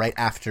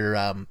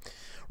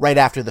right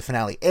after the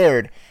finale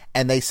aired.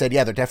 And they said,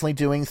 yeah, they're definitely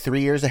doing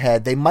 3 years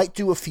ahead. They might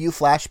do a few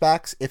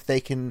flashbacks if they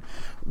can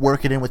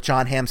work it in with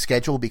Jon Hamm's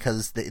schedule,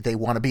 because they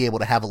want to be able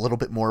to have a little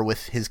bit more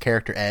with his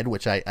character Ed,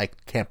 which I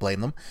can't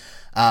blame them.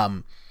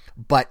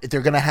 But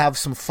they're going to have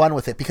some fun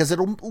with it, because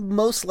it'll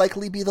most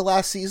likely be the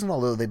last season,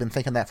 although they've been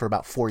thinking that for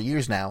about 4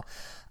 years now.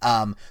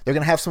 They're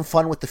going to have some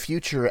fun with the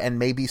future and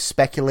maybe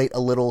speculate a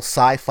little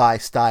sci-fi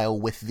style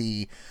with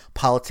the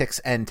politics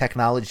and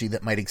technology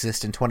that might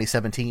exist in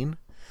 2017.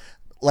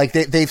 Like,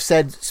 they've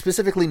said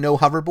specifically no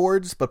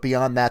hoverboards, but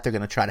beyond that, they're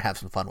going to try to have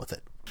some fun with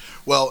it.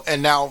 Well,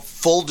 and now,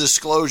 full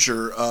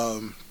disclosure,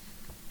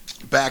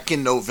 back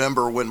in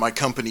November when my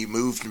company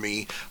moved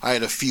me, I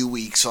had a few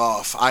weeks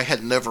off. I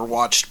had never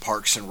watched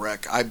Parks and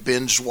Rec. I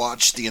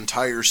binge-watched the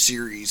entire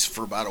series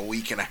for about a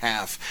week and a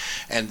half,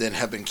 and then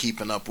have been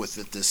keeping up with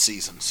it this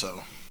season,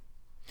 so...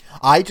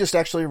 I just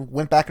actually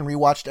went back and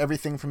rewatched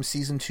everything from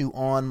season 2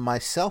 on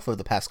myself over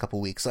the past couple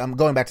weeks. I'm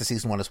going back to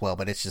season 1 as well,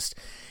 but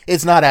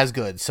it's not as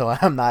good, so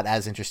I'm not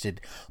as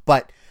interested.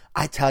 But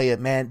I tell you,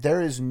 man,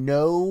 there is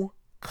no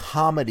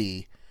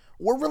comedy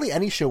or really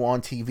any show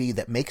on TV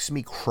that makes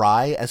me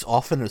cry as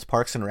often as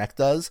Parks and Rec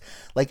does.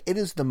 Like, it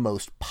is the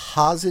most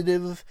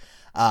positive,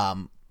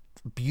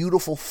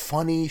 beautiful,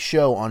 funny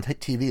show on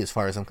TV as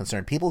far as I'm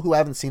concerned. People who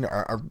haven't seen it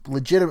are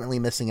legitimately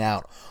missing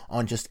out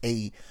on just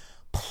a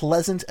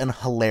pleasant and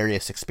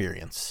hilarious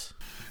experience.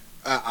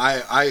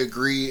 I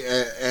agree,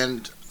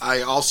 and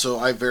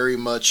I very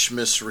much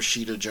miss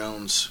Rashida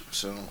Jones.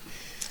 So,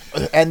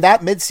 and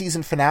that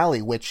mid-season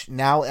finale, which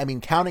now, I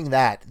mean, counting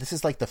that, this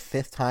is like the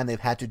 5th time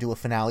they've had to do a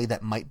finale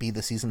that might be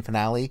the season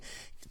finale,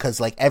 because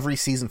like every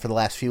season for the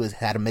last few has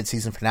had a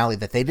mid-season finale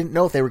that they didn't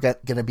know if they were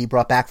going to be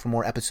brought back for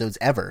more episodes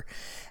ever.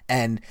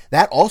 And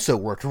that also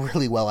worked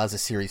really well as a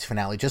series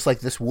finale, just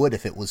like this would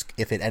if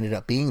it ended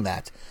up being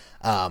that.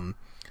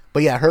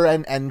 But yeah, her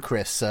and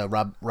Chris,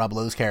 Rob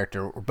Lowe's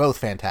character, were both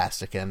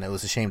fantastic, and it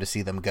was a shame to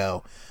see them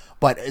go.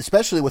 But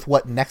especially with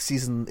what next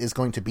season is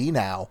going to be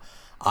now,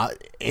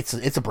 it's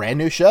a brand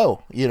new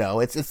show. You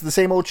know, it's the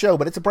same old show,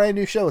 but it's a brand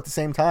new show at the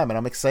same time, and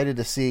I'm excited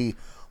to see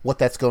what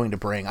that's going to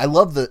bring. I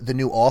love the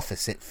new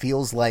office. It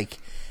feels like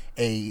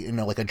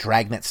like a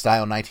Dragnet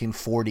style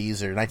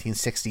 1940s or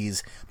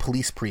 1960s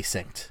police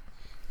precinct.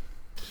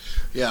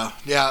 Yeah.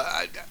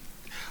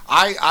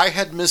 I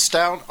had missed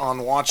out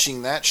on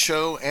watching that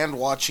show and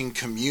watching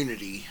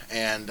Community,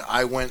 and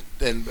I went,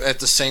 and at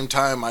the same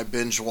time I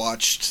binge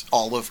watched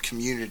all of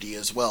Community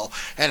as well.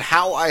 And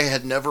how I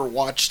had never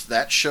watched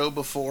that show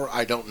before,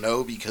 I don't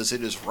know, because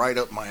it is right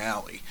up my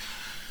alley.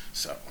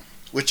 So,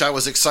 which I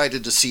was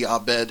excited to see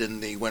Abed in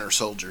The Winter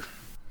Soldier.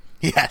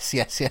 Yes.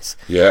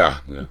 Yeah,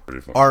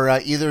 pretty fun. Are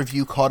either of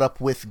you caught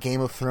up with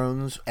Game of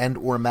Thrones and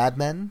or Mad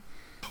Men?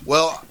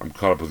 Well, I'm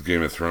caught up with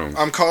Game of Thrones.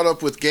 I'm caught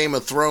up with Game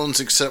of Thrones,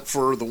 except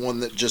for the one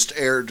that just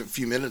aired a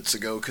few minutes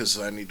ago, because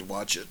I need to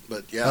watch it.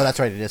 But yeah. Oh, that's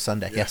right. It is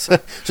Sunday. Yeah. Yes.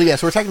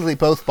 So we're technically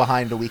both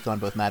behind a week on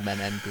both Mad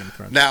Men and Game of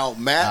Thrones. Now,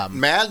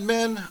 Mad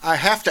Men, I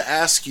have to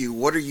ask you,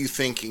 what are you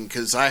thinking?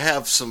 Because I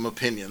have some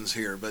opinions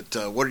here, but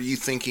what are you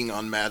thinking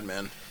on Mad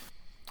Men?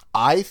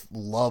 I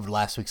loved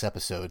last week's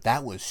episode.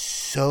 That was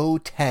so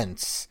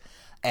tense.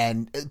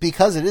 And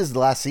because it is the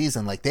last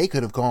season, like, they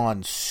could have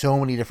gone so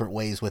many different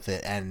ways with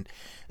it, and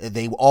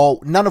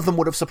none of them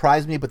would have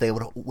surprised me, but they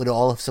would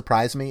all have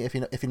surprised me, if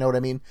you know what I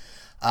mean.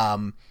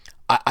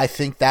 I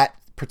think that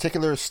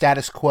particular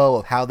status quo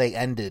of how they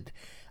ended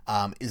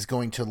is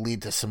going to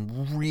lead to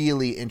some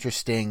really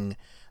interesting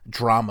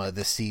drama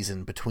this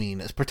season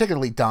between,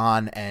 particularly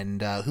Don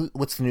and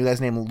what's the new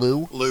guy's name?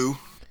 Lou.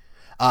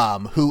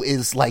 Who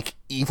is like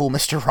evil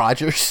Mr.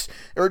 Rogers,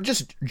 or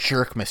just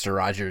jerk Mr.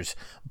 Rogers.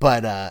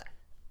 But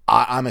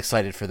I'm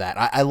excited for that.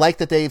 I like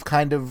that they've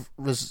kind of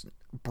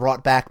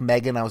brought back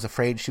Megan. I was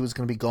afraid she was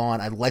going to be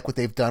gone. I like what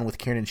they've done with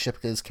Kiernan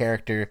Shipka's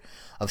character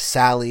of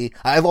Sally.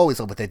 I've always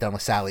loved what they've done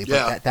with Sally,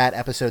 but that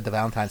episode, the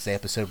Valentine's Day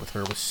episode with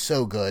her, was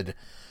so good.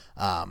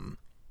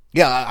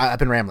 Yeah, I've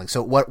been rambling.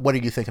 So what are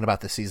you thinking about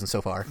this season so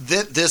far?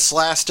 This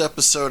last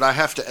episode, I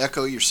have to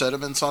echo your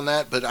sentiments on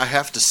that, but I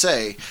have to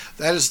say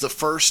that is the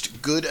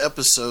first good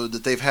episode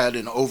that they've had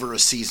in over a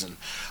season.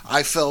 I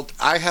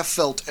have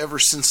felt ever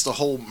since the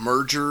whole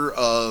merger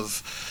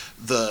of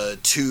the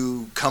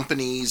two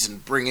companies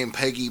and bringing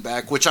Peggy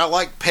back, which I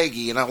like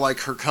Peggy and I like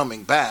her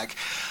coming back.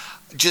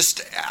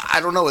 Just, I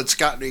don't know, it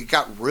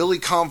got really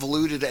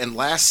convoluted, and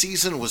last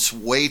season was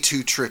way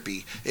too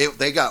trippy.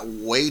 They got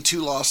way too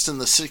lost in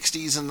the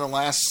 60s in the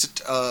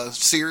last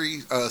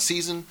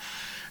season,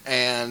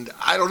 and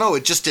I don't know,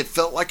 it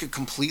felt like a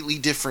completely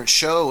different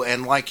show,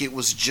 and like it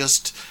was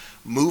just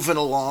moving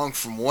along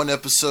from one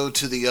episode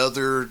to the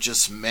other,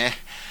 just meh,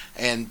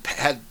 and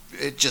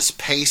it just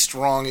paced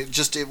wrong. It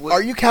was.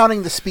 Are you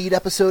counting the Speed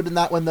episode in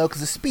that one though? Because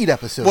the Speed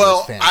episode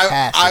was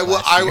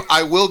fantastic.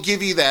 I will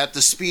give you that.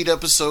 The Speed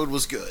episode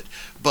was good,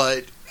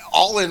 but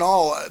all in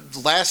all,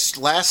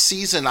 last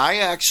season I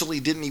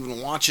actually didn't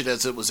even watch it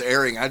as it was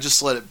airing. I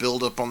just let it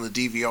build up on the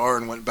DVR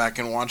and went back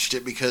and watched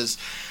it because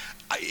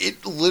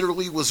it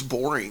literally was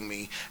boring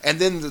me. And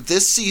then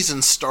this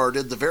season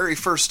started, the very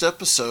first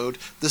episode,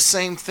 the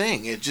same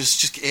thing. It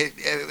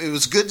it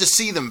was good to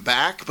see them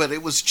back, but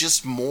it was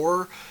just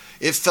more.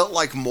 It felt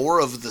like more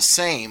of the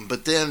same.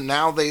 But then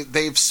now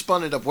they've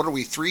spun it up. What are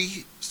we,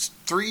 3,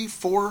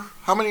 4?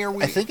 How many are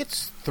we? I think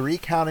it's 3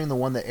 counting the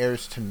one that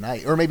airs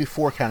tonight, or maybe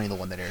 4 counting the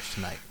one that airs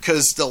tonight.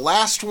 Because the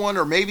last one,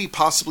 or maybe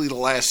possibly the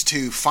last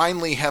 2,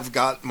 finally have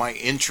got my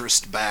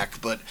interest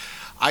back. But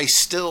I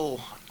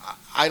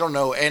don't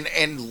know.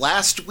 And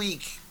last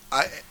week,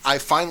 I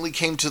finally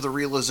came to the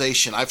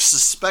realization. I've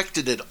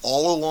suspected it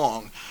all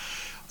along,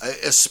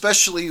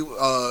 especially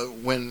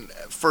when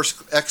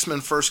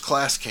X-Men First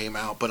Class came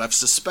out, but I've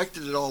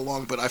suspected it all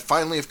along, but I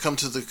finally have come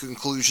to the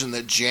conclusion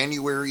that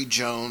January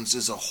Jones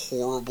is a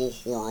horrible,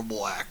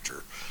 horrible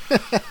actor.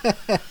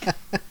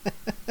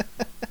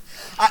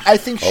 I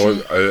think she...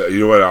 you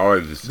know what? I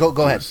just go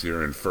ahead.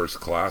 You're in First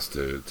Class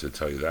to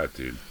tell you that,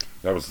 dude.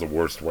 That was the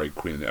worst White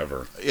Queen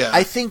ever. Yeah,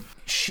 I think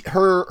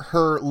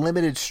her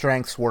limited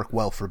strengths work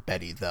well for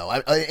Betty, though.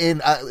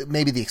 And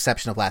maybe the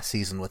exception of last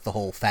season with the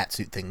whole fat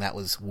suit thing. That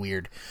was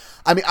weird.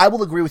 I mean, I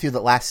will agree with you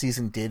that last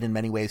season did, in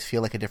many ways,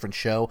 feel like a different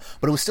show,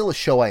 but it was still a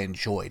show I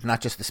enjoyed,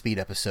 not just the Speed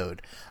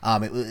episode.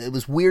 It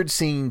was weird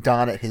seeing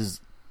Don at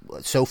his,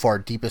 so far,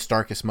 deepest,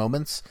 darkest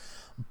moments,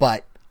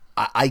 but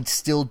I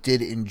still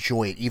did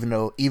enjoy it, even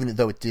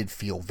though it did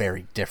feel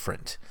very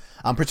different.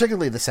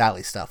 Particularly the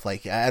Sally stuff.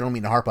 Like, I don't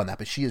mean to harp on that,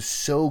 but she is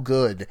so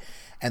good,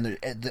 and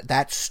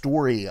that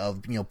story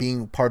of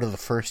being part of the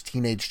first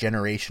teenage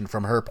generation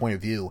from her point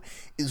of view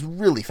is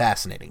really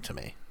fascinating to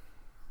me.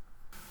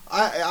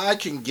 I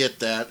can get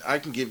that. I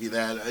can give you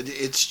that.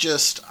 It's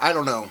just, I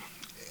don't know.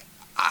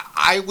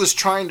 I was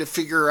trying to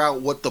figure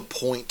out what the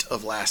point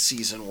of last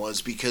season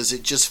was, because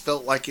it just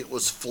felt like it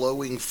was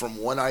flowing from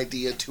one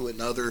idea to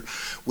another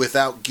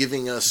without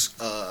giving us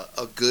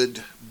a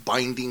good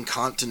binding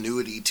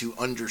continuity to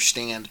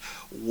understand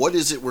what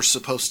is it we're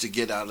supposed to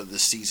get out of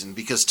this season.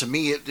 Because to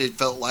me, it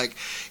felt like,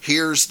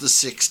 here's the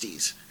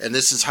 60s, and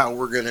this is how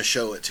we're going to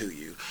show it to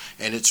you.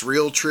 And it's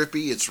real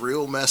trippy, it's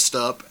real messed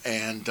up,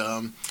 and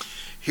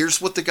here's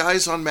what the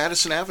guys on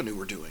Madison Avenue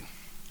were doing.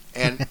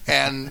 And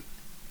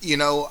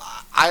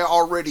I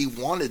already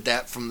wanted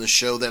that from the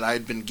show that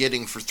I'd been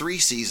getting for 3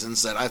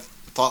 seasons that I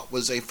thought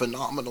was a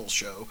phenomenal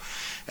show.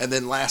 And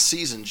then last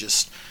season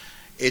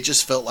it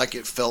just felt like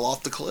it fell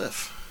off the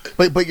cliff.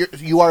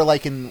 But you are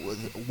liking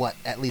what,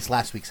 at least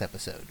last week's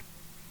episode?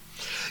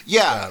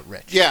 Yeah,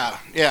 Rich. Yeah.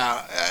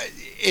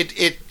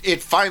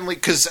 It finally,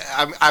 because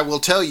I will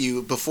tell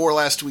you, before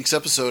last week's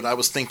episode, I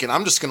was thinking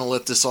I'm just going to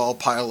let this all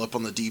pile up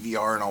on the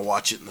DVR and I'll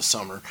watch it in the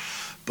summer.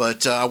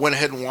 But I went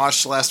ahead and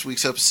watched last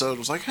week's episode. I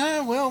was like,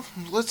 well,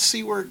 let's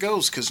see where it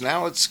goes, because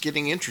now it's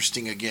getting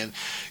interesting again.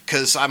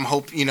 Because I'm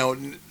hoping,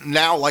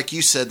 now, like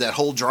you said, that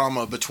whole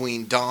drama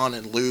between Don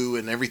and Lou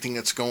and everything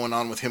that's going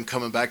on with him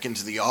coming back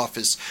into the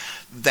office,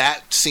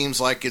 that seems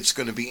like it's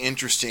going to be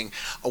interesting.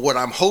 What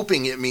I'm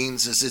hoping it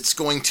means is it's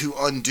going to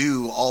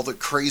undo all the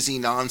crazy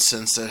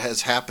nonsense that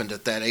has happened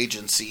at that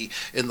agency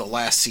in the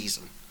last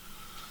season.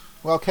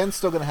 Well, Ken's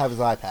still going to have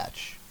his eye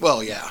patch.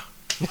 Well, yeah.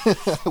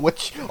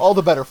 Which, all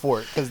the better for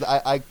it, because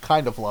I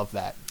kind of love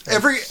that.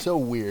 It's so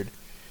weird.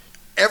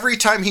 Every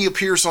time he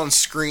appears on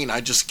screen, I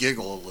just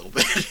giggle a little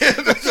bit.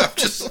 I'm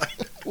just like...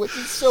 Which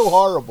is so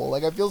horrible.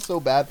 Like, I feel so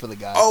bad for the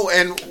guy. Oh,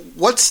 and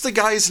what's the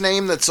guy's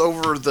name that's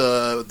over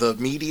the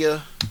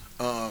media?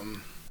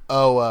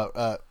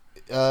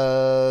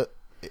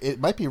 It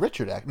might be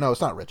Richard. No, it's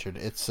not Richard.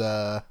 It's,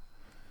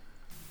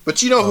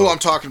 But you know who I'm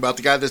talking about,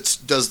 the guy that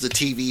does the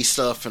TV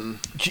stuff. And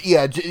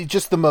yeah,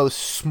 just the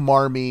most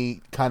smarmy,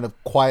 kind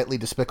of quietly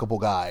despicable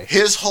guy.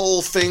 His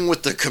whole thing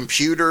with the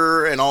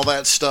computer and all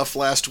that stuff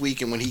last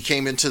week, and when he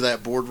came into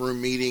that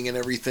boardroom meeting and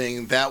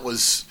everything, that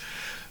was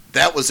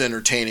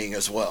entertaining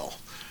as well.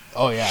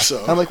 Oh, yeah.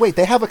 So, I'm like, wait,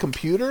 they have a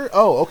computer?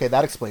 Oh, okay,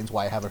 that explains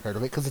why I haven't heard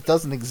of it, because it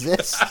doesn't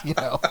exist,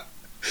 Yeah.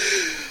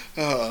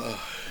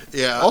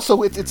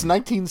 Also, it's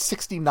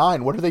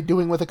 1969. What are they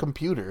doing with a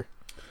computer?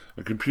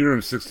 A computer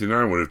in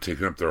 '69 would have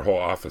taken up their whole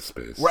office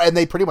space. Right, and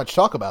they pretty much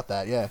talk about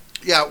that, yeah.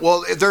 Yeah,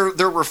 well,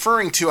 they're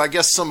referring to, I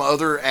guess, some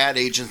other ad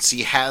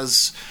agency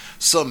has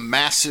some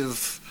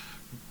massive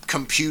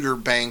computer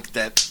bank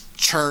that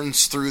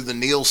churns through the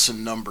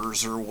Nielsen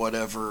numbers or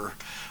whatever,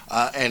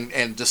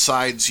 and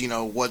decides,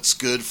 what's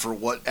good for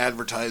what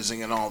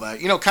advertising and all that.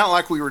 Kind of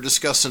like we were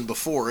discussing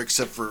before,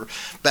 except for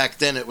back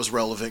then it was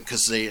relevant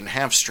because they didn't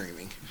have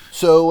streaming.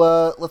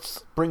 So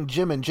let's bring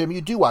Jim in. Jim,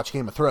 you do watch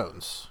Game of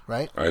Thrones,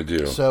 right? I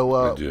do. So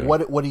I do.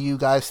 What are you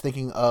guys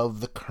thinking of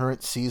the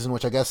current season,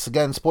 which I guess,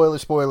 again,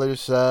 spoilers,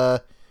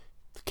 the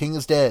king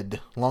is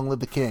dead. Long live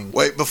the king.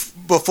 Wait,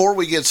 before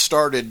we get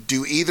started,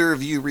 do either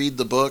of you read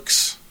the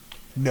books?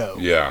 No.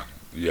 Yeah,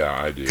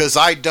 I do. Because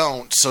I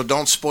don't, so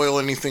don't spoil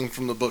anything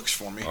from the books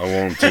for me. I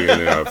won't take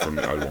anything out from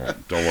I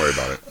won't. Don't worry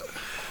about it.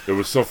 It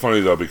was so funny,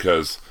 though,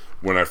 because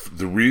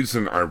the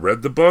reason I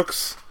read the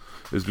books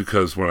is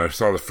because when I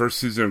saw the first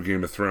season of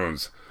Game of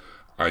Thrones,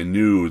 I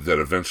knew that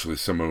eventually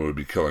someone would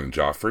be killing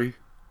Joffrey,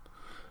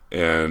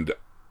 and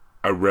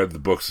I read the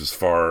books as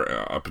far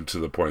up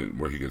until the point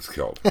where he gets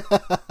killed,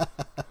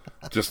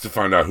 just to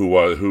find out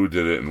who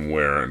did it and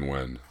where and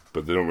when.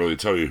 But they don't really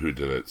tell you who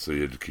did it, so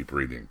you had to keep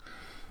reading.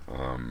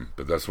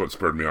 But that's what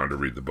spurred me on to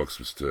read the books,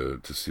 was to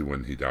see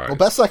when he died. Well,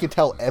 best I can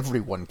tell,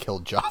 everyone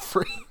killed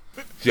Joffrey.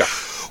 Yeah.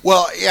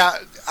 Well, yeah,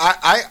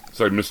 It's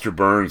like Mr.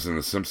 Burns in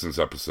the Simpsons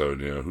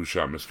episode. Who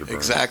shot Mr. Burns?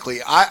 Exactly.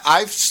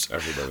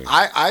 Everybody.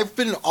 I've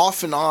been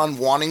off and on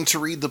wanting to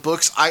read the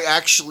books. I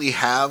actually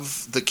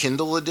have the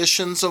Kindle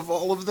editions of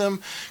all of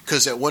them,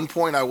 because at one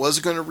point I was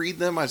going to read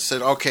them. I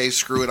said, okay,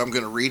 screw it, I'm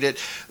going to read it.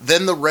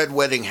 Then the Red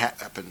Wedding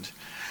happened.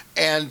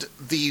 And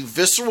the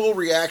visceral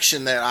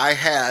reaction that I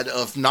had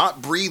of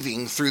not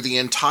breathing through the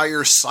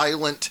entire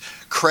silent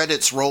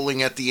credits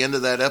rolling at the end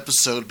of that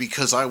episode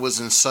because I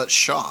was in such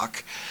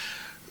shock,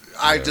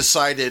 I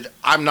decided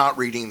I'm not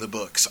reading the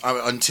books.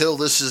 Until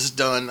this is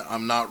done,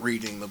 I'm not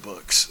reading the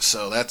books.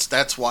 So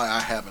that's why I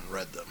haven't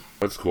read them.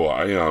 That's cool.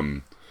 I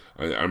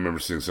remember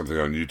seeing something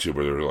on YouTube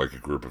where there were like a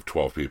group of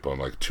 12 people,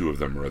 and like 2 of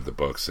them read the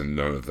books, and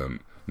none of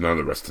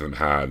the rest of them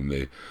had, and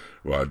they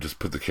just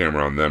put the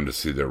camera on them to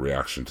see their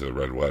reaction to the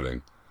Red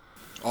Wedding.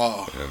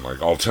 Oh. And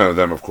like all 10 of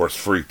them, of course,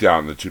 freaked out,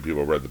 and the 2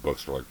 people who read the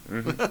books were like,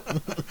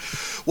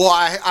 mm-hmm. Well,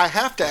 I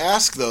have to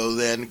ask, though,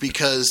 then,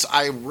 because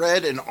I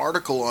read an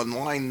article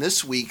online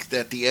this week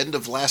that the end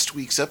of last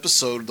week's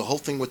episode, the whole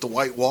thing with the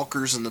White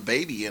Walkers and the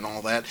baby and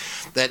all that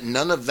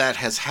none of that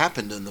has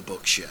happened in the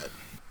books yet.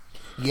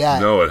 Yeah.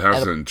 No, it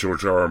hasn't.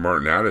 George R. R.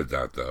 Martin added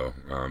that, though,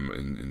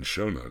 in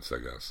show notes, I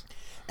guess.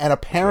 And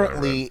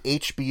apparently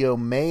HBO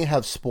may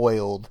have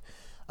spoiled,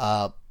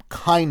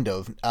 kind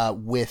of,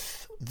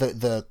 with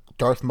the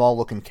Darth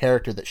Maul-looking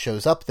character that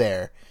shows up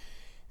there.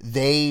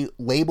 They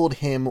labeled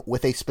him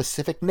with a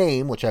specific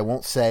name, which I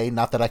won't say,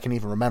 not that I can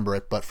even remember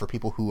it, but for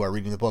people who are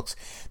reading the books,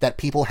 that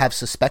people have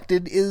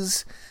suspected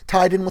is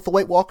tied in with the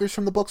White Walkers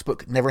from the books,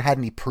 but never had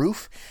any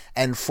proof.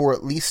 And for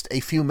at least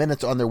a few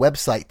minutes on their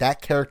website,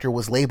 that character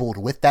was labeled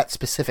with that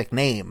specific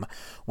name,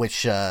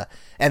 which, and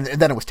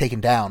then it was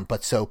taken down.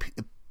 But so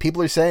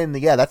people are saying,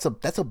 yeah, that's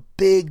a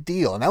big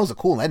deal, and that was a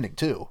cool ending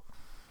too.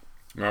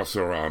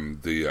 Also,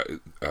 we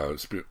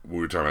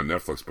were talking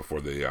about Netflix before.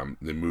 They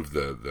moved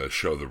the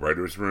show, The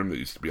Writer's Room, that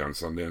used to be on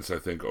Sundance, I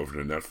think, over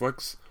to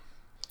Netflix.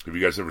 Have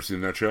you guys ever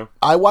seen that show?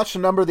 I watched a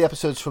number of the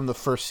episodes from the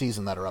first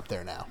season that are up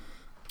there now.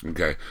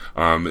 Okay.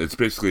 It's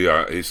basically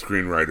a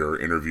screenwriter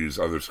interviews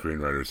other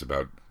screenwriters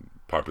about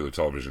popular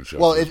television shows.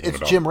 Well, it's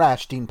Jim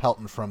Rash, Dean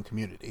Pelton from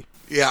Community.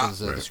 Yeah. Is,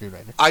 the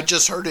screenwriter. I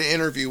just heard an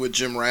interview with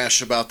Jim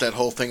Rash about that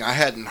whole thing. I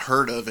hadn't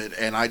heard of it,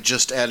 and I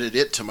just added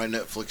it to my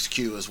Netflix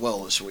queue as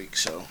well this week,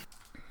 so...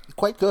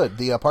 Quite good.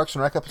 The Parks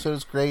and Rec episode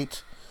is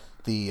great.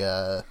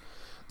 The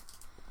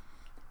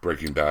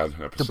Breaking Bad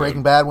episode. The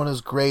Breaking Bad one is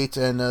great,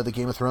 and the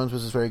Game of Thrones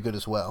was very good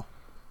as well.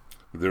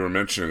 They were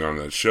mentioning on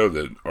that show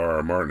that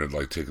R.R. Martin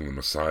had taken them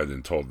aside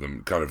and told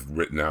them, kind of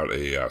written out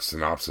a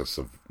synopsis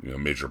of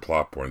major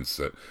plot points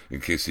that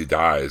in case he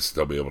dies,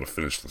 they'll be able to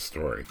finish the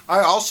story. I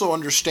also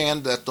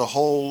understand that the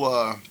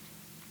whole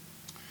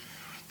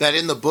that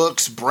in the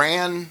books,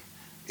 Bran.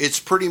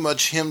 It's pretty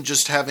much him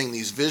just having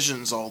these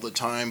visions all the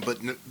time, but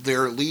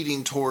they're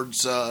leading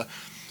towards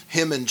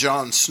him and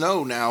Jon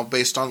Snow now,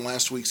 based on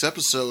last week's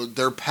episode.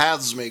 Their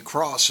paths may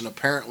cross, and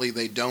apparently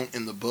they don't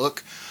in the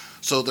book.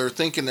 So they're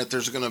thinking that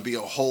there's going to be a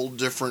whole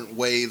different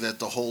way that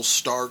the whole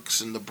Starks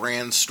and the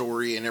Bran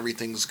story and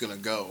everything's going to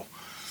go.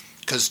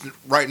 Because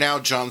right now,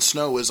 Jon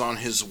Snow is on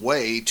his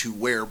way to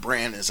where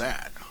Bran is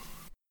at.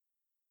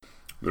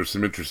 There's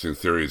some interesting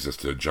theories as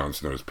to Jon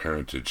Snow's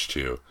parentage,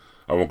 too.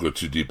 I won't go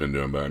too deep into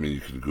them, but I mean,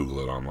 you can Google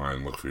it online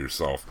and look for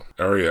yourself.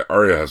 Arya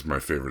has my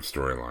favorite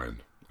storyline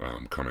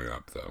coming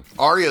up, though.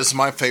 Arya's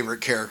my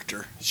favorite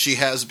character. She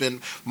has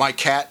been. My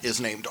cat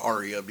is named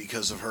Arya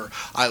because of her.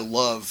 I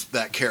love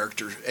that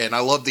character, and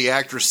I love the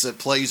actress that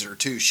plays her,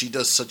 too. She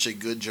does such a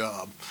good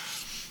job.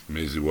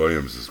 Maisie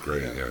Williams is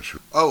great, yeah sure.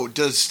 Oh,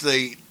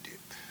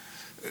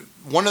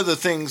 one of the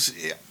things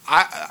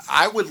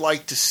I would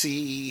like to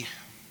see,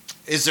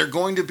 is there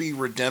going to be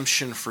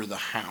redemption for the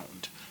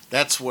Hound?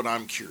 That's what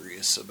I'm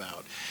curious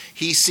about.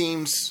 He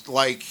seems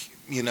like,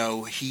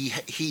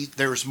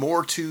 there's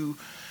more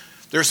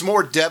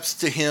depth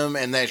to him,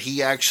 and that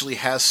he actually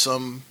has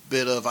some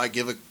bit of I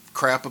give a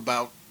crap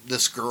about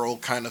this girl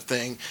kind of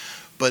thing.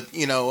 But,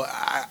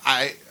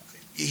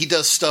 he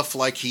does stuff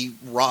like he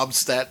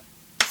robs that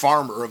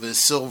farmer of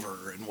his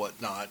silver and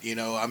whatnot.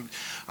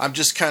 I'm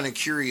just kind of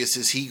curious,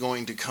 is he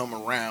going to come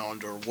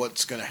around, or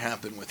what's going to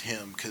happen with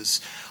him? Because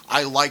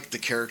I like the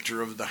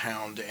character of the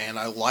Hound, and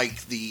I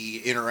like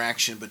the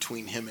interaction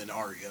between him and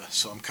Arya,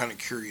 so I'm kind of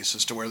curious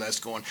as to where that's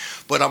going.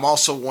 But I'm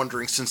also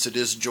wondering, since it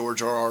is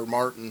George R.R.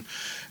 Martin,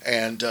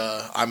 and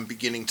I'm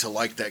beginning to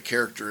like that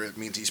character, it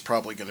means he's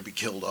probably going to be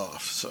killed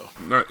off. So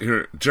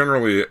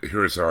generally,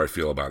 here's how I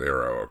feel about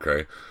Arrow,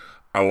 okay?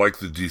 I like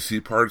the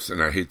DC parts,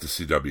 and I hate the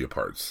CW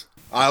parts.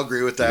 I'll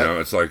agree with that.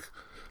 It's like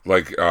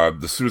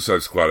the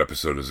Suicide Squad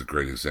episode is a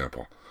great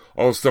example.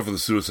 All the stuff with the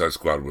Suicide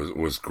Squad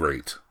was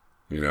great,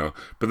 But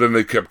then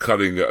they kept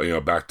cutting,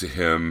 back to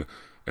him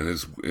and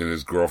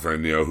his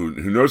girlfriend,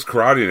 who knows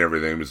karate and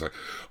everything. He's like,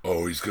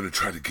 oh, he's going to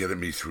try to get at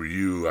me through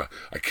you.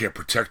 I can't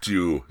protect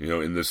you,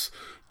 in this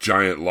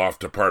giant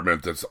loft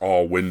apartment that's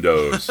all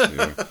windows.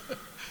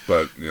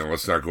 But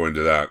let's not go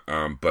into that.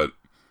 But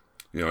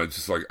it's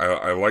just like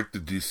I like the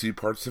DC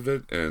parts of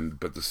it,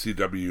 but the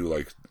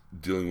CW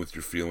dealing with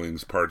your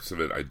feelings parts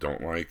of it I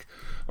don't like.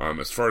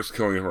 As far as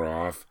killing her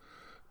off,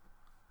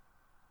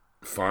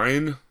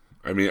 fine.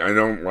 I mean, I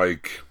don't know.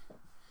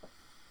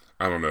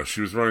 She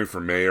was running for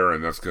mayor,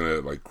 and that's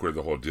gonna queer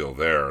the whole deal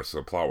there.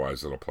 So plot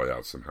wise, it'll play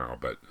out somehow.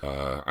 But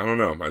I don't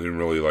know. I didn't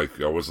really I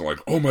wasn't like,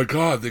 oh my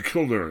god, they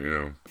killed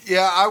her.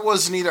 Yeah, I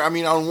wasn't either. I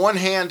mean, on one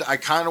hand, I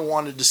kind of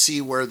wanted to see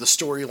where the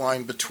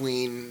storyline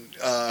between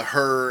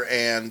her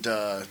and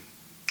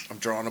I'm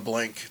drawing a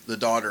blank, the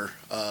daughter.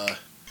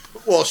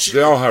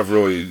 They all have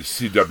really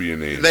CW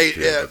names. They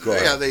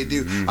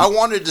do. Mm-hmm. I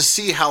wanted to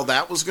see how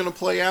that was going to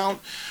play out,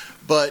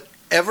 but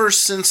ever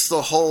since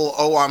the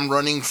whole I'm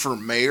running for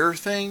mayor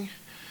thing,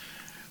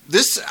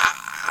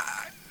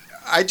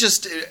 I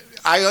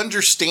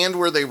understand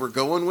where they were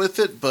going with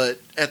it,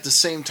 but at the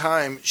same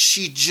time,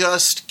 she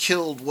just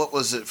killed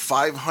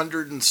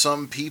 500 and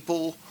some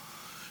people,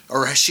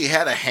 or she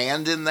had a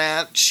hand in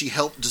that. She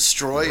helped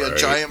destroy a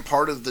giant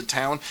part of the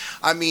town.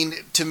 I mean,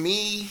 to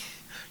me,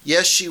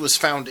 yes, she was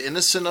found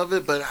innocent of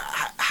it, but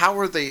how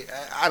are they?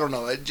 I don't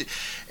know.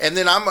 And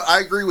then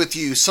I agree with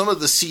you. Some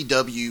of the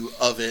CW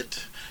of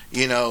it,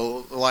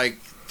 like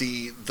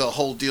the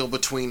whole deal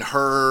between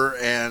her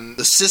and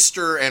the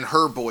sister and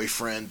her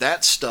boyfriend,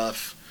 that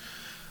stuff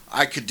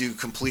I could do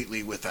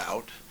completely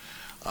without.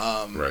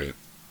 Right.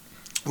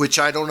 Which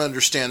I don't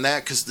understand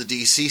that, because the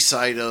DC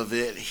side of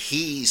it,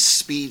 he's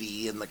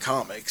Speedy in the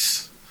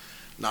comics,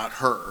 not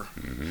her.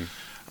 Mm-hmm.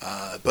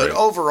 But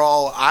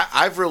overall,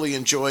 I've really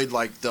enjoyed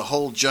the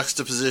whole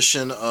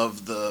juxtaposition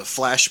of the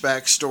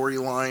flashback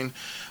storyline.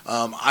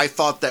 I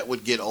thought that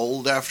would get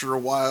old after a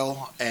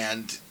while,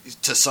 and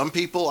to some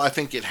people, I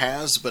think it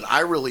has. But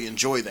I really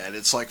enjoy that.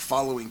 It's like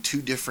following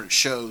two different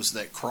shows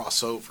that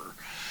cross over.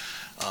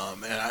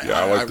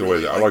 I like the way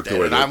that.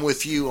 And I'm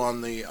with you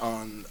on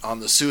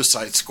the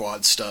Suicide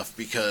Squad stuff,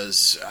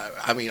 because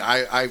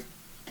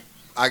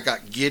I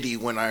got giddy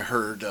when I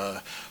heard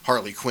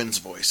Harley Quinn's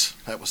voice.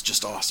 That was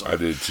just awesome. I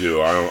did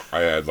too. I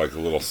had a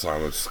little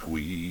silent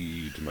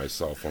squee to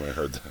myself when I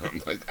heard that.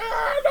 I'm like,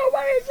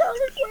 nobody's Harley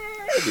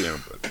Quinn.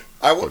 But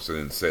of course I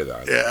didn't say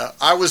that. Yeah,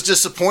 I was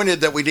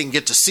disappointed that we didn't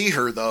get to see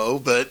her though.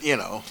 But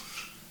do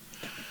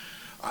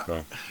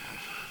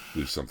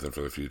something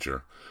for the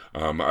future.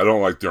 I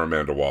don't like their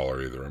Amanda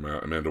Waller either.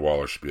 Amanda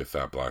Waller should be a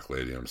fat black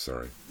lady. I'm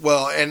sorry.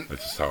 Well, and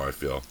that's just how I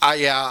feel.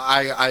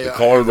 I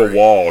call her the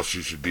Wall.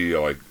 She should be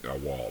like a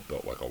wall,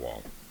 built like a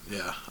wall.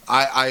 Yeah,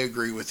 I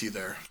agree with you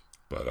there.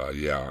 But I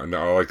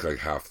like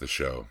half the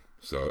show,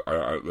 so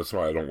that's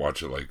why I don't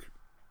watch it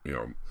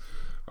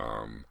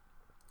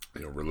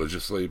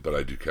religiously. But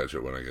I do catch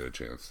it when I get a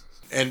chance.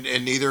 And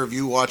neither of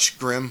you watch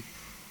Grimm?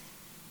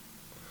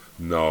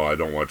 No, I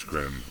don't watch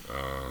Grimm.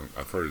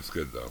 I've heard it's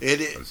good though.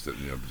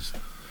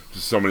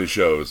 Just so many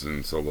shows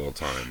and so little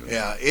time.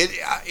 Yeah,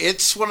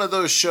 it's one of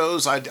those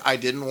shows. I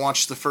didn't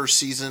watch the first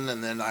season,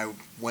 and then I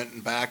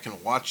went back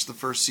and watched the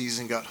first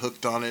season, got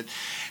hooked on it,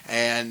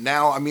 and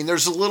now,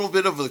 there's a little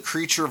bit of a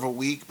creature of a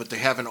week, but they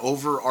have an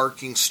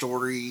overarching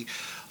story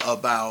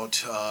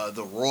about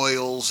the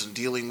royals and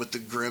dealing with the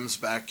Grimms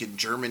back in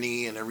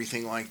Germany and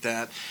everything like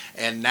that.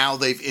 And now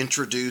they've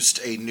introduced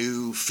a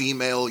new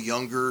female,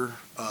 younger,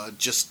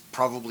 just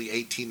probably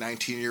 18,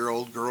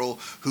 19-year-old girl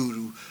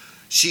who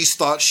she's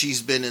thought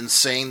she's been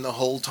insane the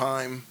whole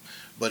time,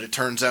 but it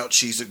turns out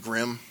she's a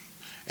Grimm,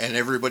 and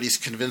everybody's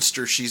convinced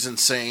her she's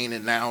insane,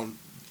 and now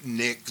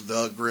Nick,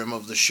 the Grimm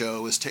of the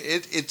show,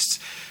 it's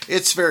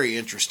very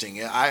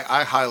interesting.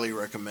 I highly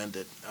recommend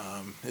it.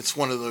 It's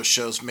one of those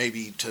shows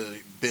maybe to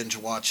binge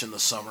watch in the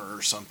summer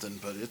or something,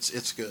 but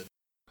it's good.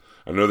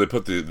 I know they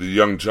put the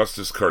Young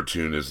Justice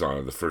cartoon is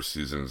on, the first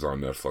season is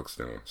on Netflix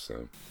now.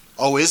 So.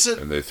 Oh, is it?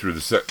 And they threw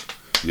the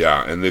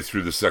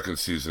second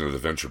season of the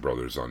Venture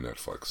Brothers on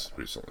Netflix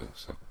recently.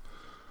 So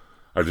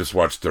I just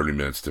watched 30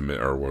 Minutes to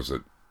Midnight, or was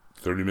it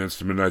 30 Minutes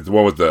to Midnight? The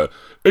one with the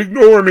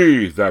 "Ignore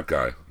Me," that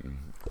guy.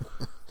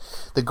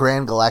 The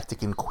Grand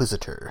Galactic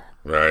Inquisitor.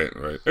 Right.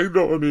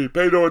 Ignore me.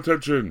 Pay no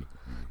attention.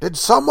 Did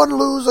someone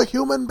lose a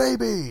human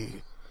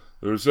baby?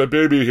 There's a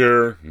baby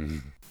here.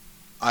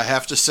 I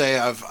have to say,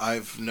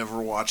 I've never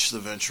watched the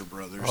Venture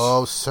Brothers.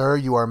 Oh, sir,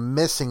 you are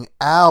missing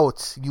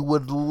out. You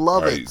would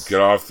love it. Get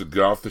off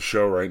the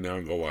show right now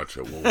and go watch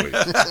it. We'll wait.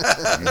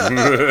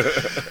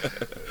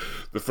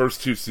 The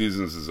first 2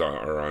 seasons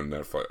are on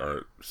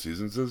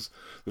Netflix.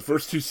 The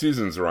first 2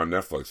 seasons are on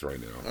Netflix right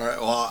now. All right.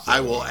 Well, so, I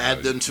will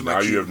add them to my.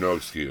 Now you have no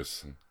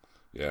excuse.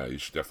 Yeah, you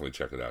should definitely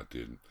check it out,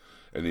 dude.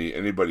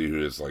 Anybody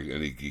who is like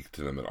any geek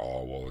to them at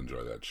all will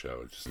enjoy that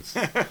show.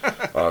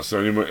 So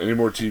any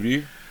more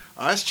TV?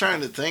 I was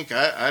trying to think.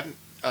 I've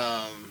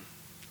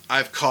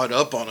caught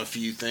up on a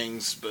few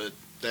things, but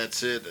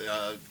that's it.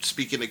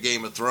 Speaking of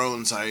Game of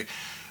Thrones,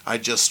 I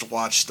just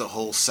watched the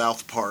whole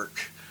South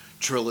Park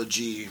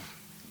trilogy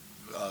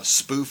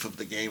spoof of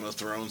the Game of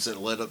Thrones that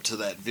led up to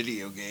that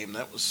video game.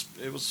 It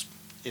was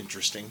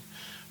interesting,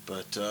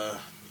 but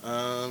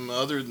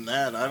other than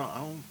that, I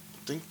don't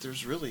think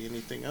there's really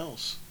anything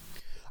else.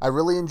 I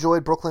really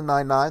enjoyed Brooklyn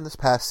Nine-Nine this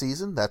past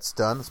season. That's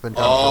done. It's been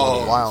done for a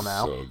little while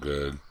now. So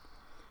good.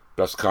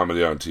 Best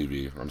comedy on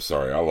TV. I'm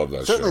sorry. I love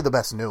that Certainly show. the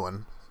best new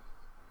one.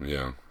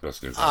 Yeah,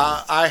 best new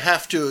comedy. I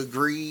have to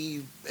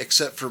agree,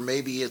 except for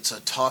maybe it's a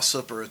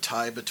toss-up or a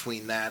tie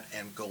between that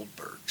and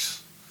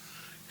Goldberg's.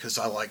 Because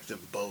I like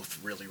them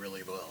both really,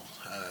 really well.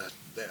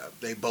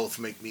 They both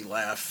make me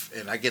laugh,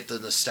 and I get the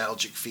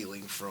nostalgic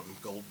feeling from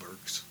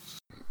Goldberg's.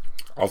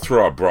 I'll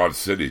throw out Broad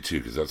City, too,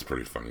 because that's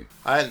pretty funny.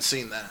 I hadn't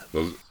seen that.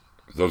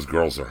 Those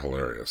girls are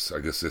hilarious.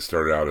 I guess they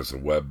started out as a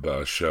web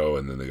show,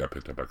 and then they got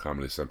picked up by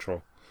Comedy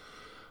Central.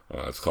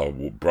 It's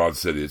called Broad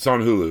City. It's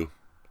on Hulu.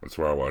 That's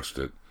where I watched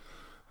it.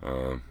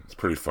 It's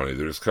pretty funny.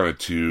 They're just kind of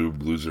 2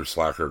 loser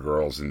slacker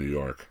girls in New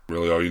York.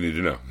 Really all you need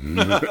to know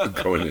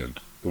going in.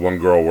 The one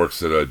girl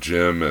works at a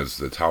gym as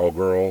the towel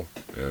girl,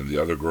 and the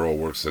other girl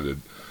works at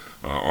an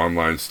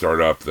online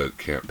startup that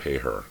can't pay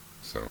her.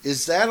 So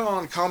is that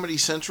on Comedy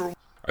Central?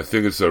 I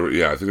think it's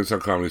on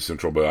Comedy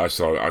Central, but I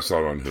saw it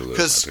on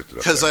Hulu.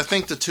 Because I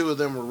think the 2 of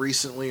them were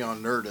recently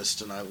on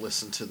Nerdist, and I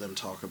listened to them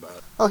talk about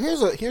it. Oh,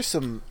 here's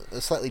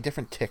a slightly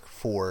different tick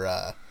for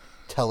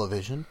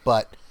television,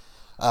 but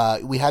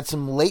we had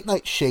some late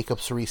night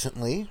shakeups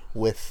recently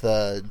with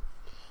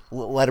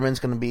Letterman's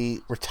going to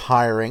be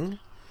retiring,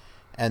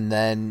 and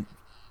then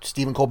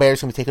Stephen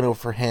Colbert's going to be taking over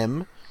for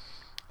him.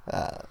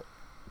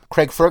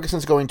 Craig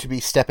Ferguson's going to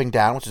be stepping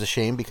down, which is a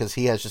shame because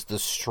he has just the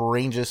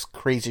strangest,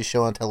 craziest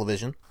show on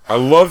television. I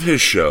love his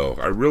show.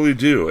 I really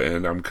do.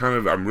 And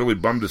I'm really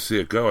bummed to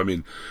see it go. I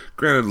mean,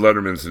 granted,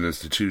 Letterman's an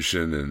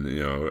institution and,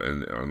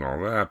 and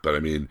all that, but I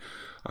mean,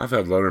 I've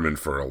had Letterman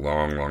for a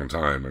long, long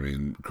time. I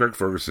mean, Craig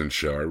Ferguson's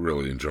show, I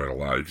really enjoyed a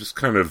lot. It just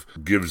kind of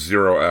gives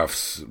 0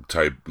 Fs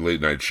type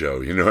late night show.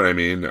 You know what I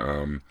mean?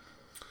 I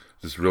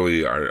just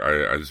really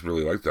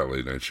like that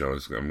late night show.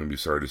 I'm going to be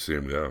sorry to see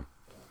him go.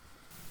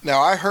 Now,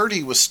 I heard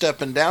he was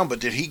stepping down, but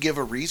did he give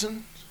a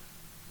reason?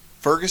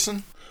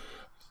 Ferguson?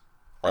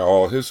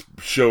 Oh, his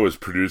show is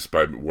produced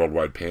by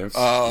Worldwide Pants,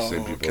 the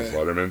same people as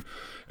Letterman.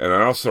 And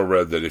I also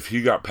read that if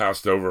he got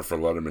passed over for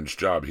Letterman's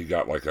job, he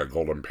got like a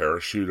golden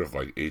parachute of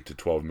like $8 to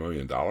 $12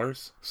 million.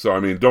 So,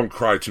 I mean, don't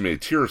cry too many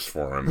tears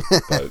for him.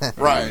 But,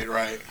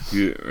 right.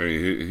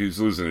 He's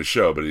losing his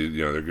show, but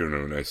they're giving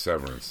him a nice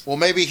severance. Well,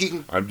 maybe he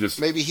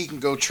can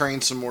go train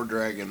some more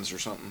dragons or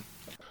something.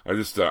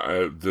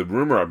 The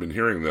rumor I've been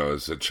hearing, though,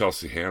 is that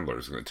Chelsea Handler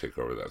is going to take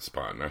over that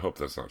spot, and I hope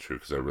that's not true,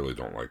 because I really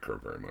don't like her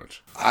very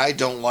much. I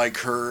don't like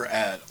her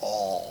at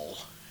all.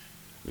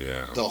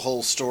 Yeah. The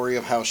whole story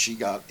of how she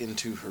got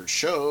into her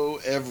show,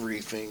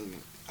 everything,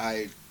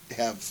 I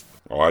have...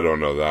 Oh, I don't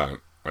know that.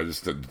 I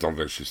just don't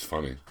think she's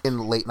funny. In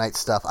late night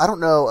stuff, I don't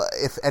know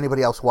if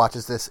anybody else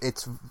watches this.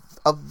 It's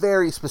a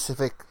very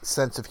specific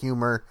sense of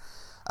humor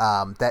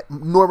that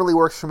normally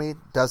works for me,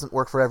 doesn't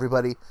work for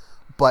everybody.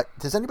 But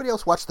does anybody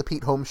else watch the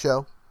Pete Holmes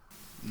Show?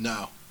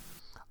 No.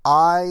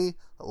 I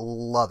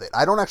love it.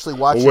 I don't actually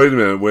watch it. Wait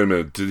a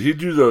minute. Did he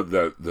do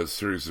the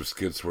series of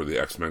skits where the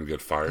X-Men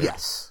get fired?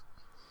 Yes.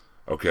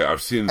 Okay,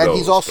 I've seen those. And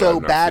he's also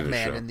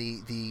Badman in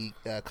the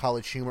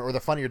College Humor, or the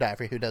Funny or Die,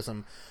 for who does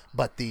them,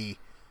 but the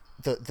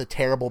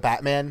terrible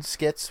Batman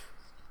skits,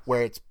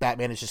 where it's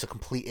Batman is just a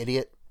complete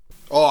idiot.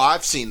 Oh,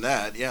 I've seen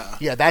that, yeah.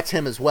 Yeah, that's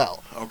him as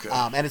well. Okay.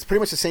 And it's pretty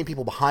much the same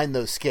people behind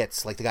those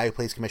skits. Like the guy who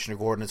plays Commissioner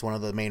Gordon is one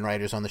of the main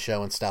writers on the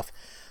show and stuff.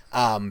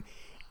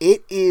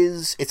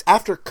 It's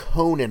after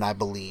Conan, I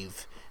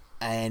believe.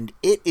 And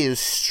it is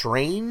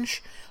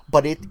strange,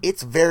 but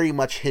it's very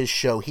much his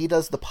show. He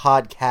does the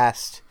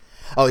podcast.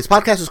 Oh, his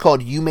podcast is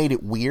called You Made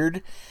It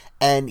Weird.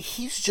 And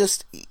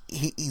he's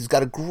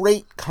got a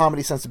great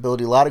comedy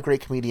sensibility, a lot of great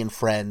comedian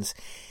friends.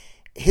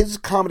 His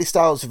comedy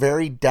style is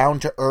very down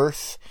to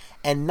earth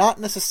and not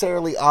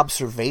necessarily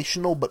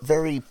observational, but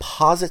very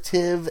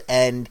positive,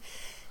 and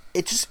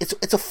it's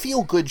a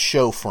feel good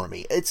show for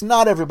me. It's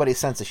not everybody's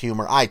sense of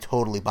humor. I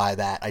totally buy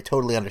that. I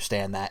totally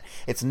understand that.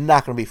 It's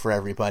not going to be for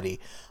everybody,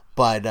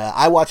 But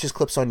I watch his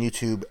clips on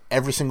YouTube,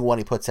 every single one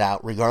he puts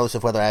out, regardless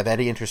of whether I have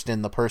any interest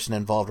in the person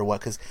involved or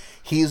what, because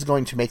he is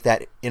going to make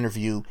that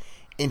interview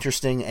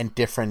interesting and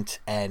different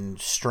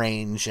and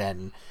strange,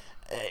 and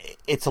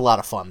it's a lot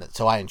of fun.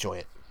 So I enjoy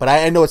it. But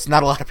I know it's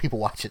not a lot of people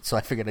watch it, so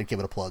I figured I'd give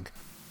it a plug.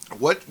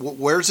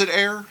 Where's it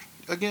air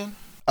again?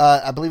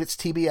 I believe it's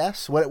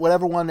TBS.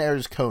 Whatever one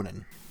airs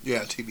Conan.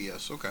 Yeah,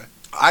 TBS. Okay.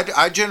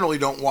 I generally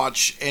don't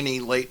watch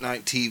any late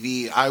night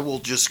TV. I will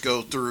just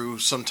go through.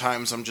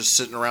 Sometimes I'm just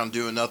sitting around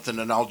doing nothing,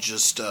 and I'll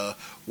just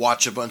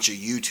watch a bunch of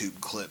YouTube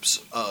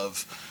clips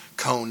of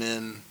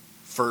Conan,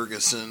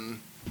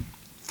 Ferguson,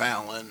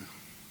 Fallon,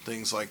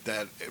 things like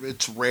that.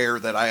 It's rare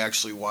that I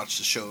actually watch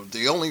the show.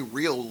 The only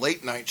real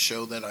late night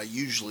show that I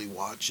usually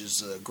watch is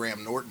the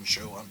Graham Norton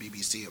show on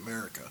BBC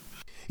America.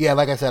 Yeah,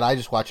 like I said, I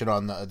just watch it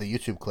on the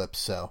YouTube clips,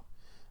 so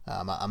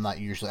I'm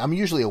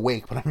usually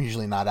awake, but I'm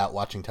usually not out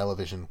watching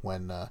television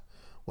when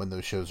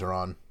those shows are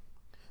on.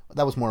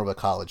 That was more of a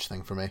college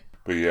thing for me.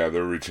 But yeah,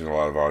 they're reaching a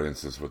lot of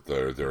audiences with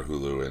their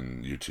Hulu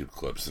and YouTube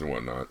clips and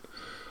whatnot.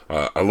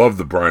 I love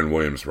the Brian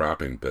Williams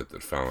rapping bit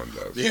that Fallon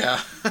does.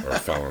 Yeah.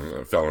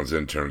 Or Fallon's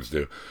interns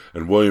do.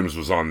 And Williams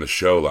was on the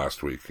show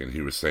last week, and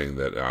he was saying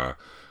that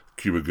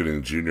Cuba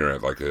Gooding Jr.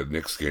 at like a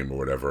Knicks game or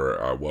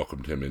whatever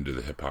welcomed him into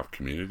the hip-hop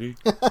community.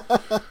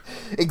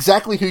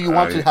 Exactly who you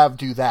want to have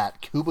do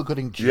that. Cuba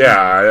Gooding Jr.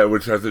 Yeah,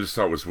 which I just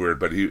thought was weird.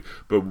 But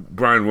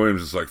Brian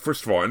Williams is like,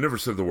 first of all, I never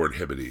said the word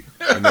hibbity.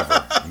 I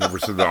never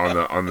said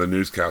that on the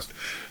newscast.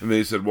 And then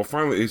he said, well,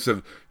 finally, he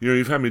said,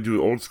 you've had me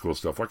do old school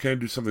stuff. Why can't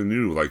I do something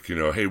new? Like,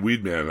 hey,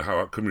 Weed Man,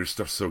 how come your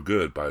stuff's so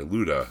good by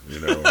Luda?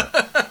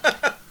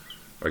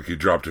 Like he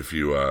dropped a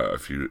few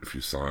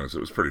songs.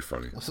 It was pretty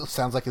funny.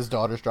 Sounds like his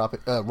daughter's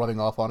rubbing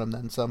off on him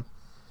then some.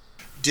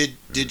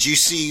 Did you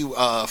see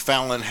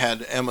Fallon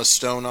had Emma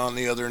Stone on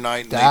the other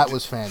night? That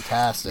was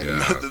fantastic. Yeah,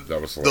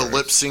 that was hilarious. The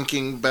lip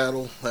syncing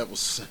battle. That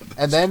was.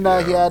 And then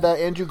he had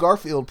Andrew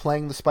Garfield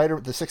playing the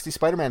 60s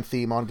Spider-Man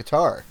theme on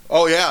guitar.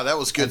 Oh yeah, that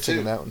was good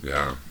too. That one.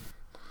 Yeah,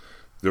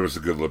 there was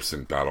a good lip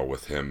sync battle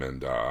with him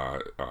and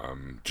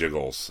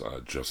Jiggles,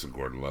 Joseph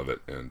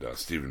Gordon-Levitt, and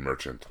Stephen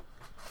Merchant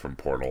from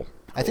Portal.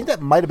 I think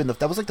that might have been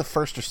that was like the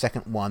first or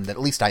second one that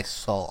at least I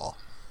saw.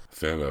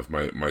 Fan of.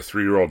 My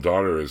 3-year-old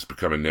daughter has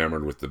become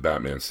enamored with the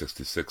Batman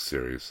 66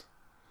 series.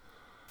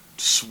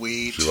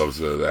 Sweet. She loves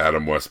the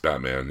Adam West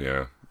Batman,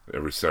 yeah.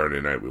 Every Saturday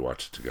night we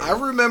watch it together. I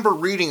remember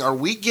reading,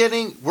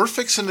 we're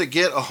fixing to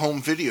get a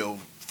home video,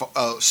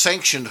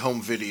 sanctioned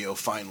home video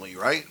finally,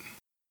 right?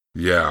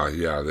 Yeah,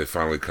 they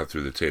finally cut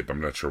through the tape. I'm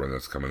not sure when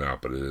that's coming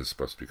out, but it is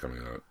supposed to be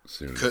coming out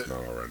soon, if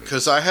not already.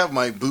 Because I have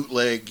my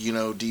bootleg,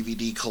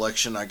 DVD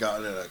collection I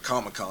got at a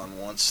Comic-Con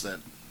once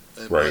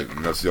Right,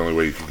 and that's the only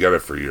way you can get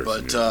it for years.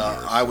 But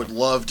I would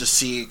love to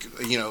see,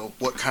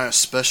 what kind of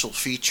special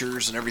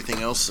features and everything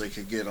else they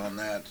could get on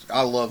that.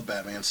 I love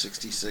Batman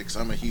 66.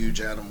 I'm a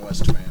huge Adam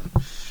West fan.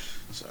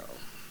 So.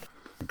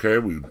 Okay,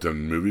 we've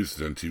done movies,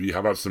 done TV.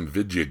 How about some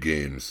video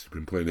games?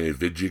 Been playing any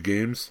video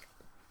games?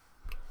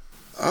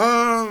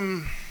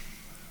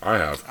 I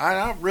have.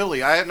 Not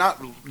really. I have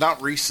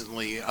not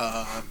recently.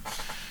 I've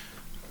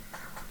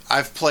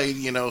played,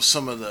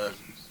 some of the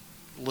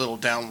little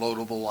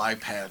downloadable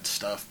iPad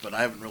stuff, but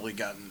I haven't really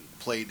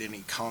played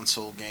any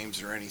console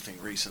games or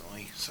anything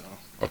recently. So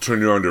I'll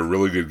turn you on to a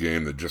really good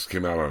game that just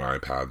came out on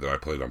iPad that I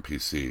played on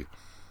PC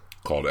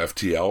called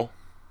FTL.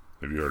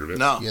 Have you heard of it?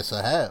 No. Yes,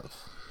 I have.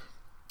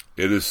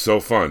 It is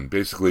so fun.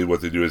 Basically, what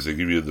they do is they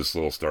give you this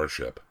little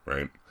starship,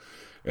 right?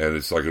 And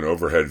it's like an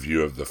overhead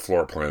view of the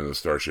floor plan of the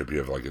starship. You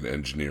have like an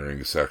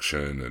engineering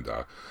section and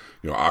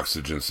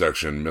oxygen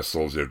section,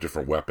 missiles. You have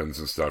different weapons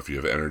and stuff. You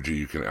have energy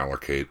you can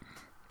allocate,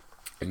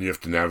 and you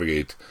have to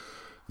navigate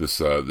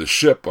this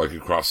ship like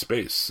across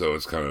space. So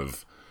it's kind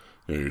of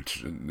your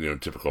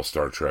typical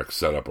Star Trek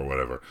setup or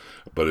whatever.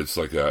 But it's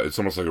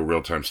almost like a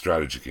real time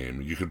strategy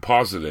game. You can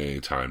pause it at any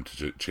time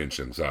to change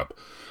things up.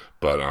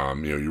 But,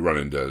 you run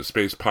into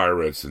space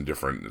pirates and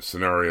different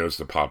scenarios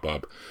that pop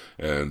up.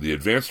 And the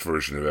advanced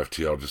version of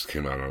FTL just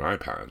came out on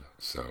iPad.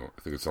 So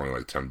I think it's only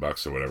like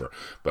 $10 or whatever.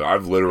 But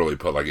I've literally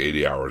put like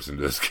 80 hours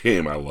into this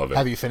game. I love it.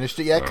 Have you finished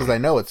it yet? Because I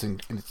know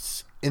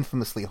it's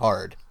infamously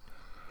hard.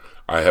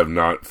 I have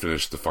not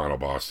finished the final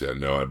boss yet,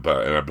 no. And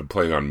I've been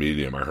playing on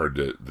medium. I heard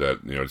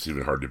that it's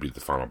even hard to beat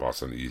the final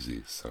boss on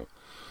easy. So,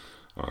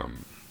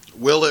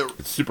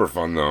 it's super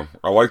fun, though.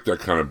 I like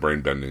that kind of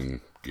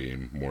brain-bending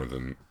game more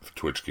than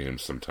Twitch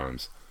games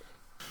sometimes.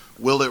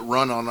 Will it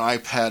run on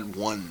iPad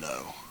 1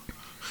 though?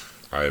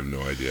 I have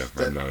no idea.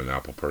 I'm not an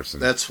Apple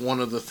person. That's one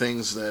of the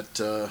things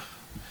that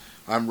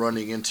I'm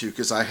running into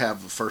because I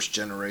have the first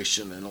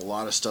generation and a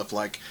lot of stuff.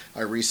 Like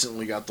I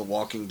recently got the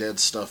Walking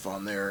Dead stuff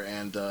on there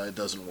and it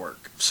doesn't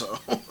work. So.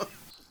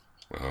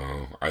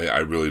 Oh, I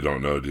really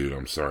don't know, dude.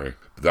 I'm sorry.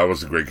 But that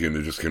was a great game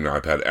that just came to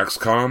iPad.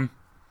 XCOM,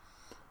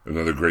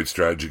 another great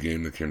strategy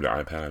game that came to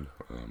iPad.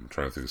 I'm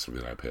trying to think of some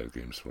good iPad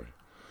games for you.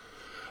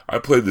 I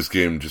played this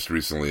game just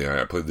recently.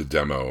 I played the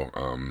demo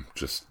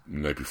just the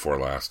night before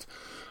last.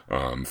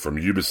 from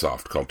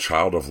Ubisoft called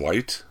Child of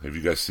Light. Have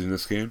you guys seen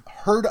this game?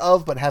 Heard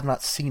of, but have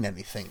not seen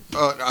anything.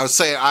 I would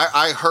say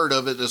I heard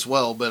of it as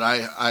well, but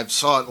I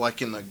saw it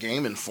like in the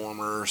Game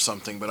Informer or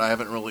something, but I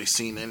haven't really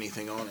seen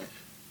anything on it.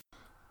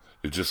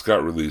 It just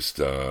got released,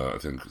 I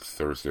think,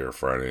 Thursday or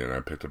Friday, and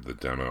I picked up the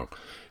demo.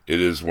 It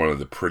is one of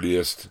the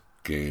prettiest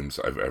games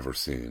I've ever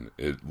seen.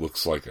 It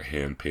looks like a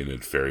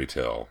hand-painted fairy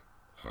tale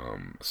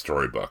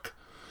storybook.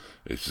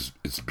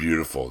 It's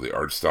beautiful. The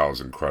art style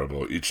is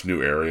incredible. Each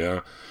new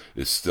area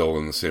is still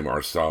in the same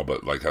art style,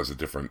 but like has a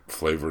different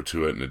flavor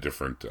to it and a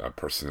different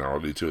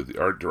personality to it. The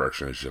art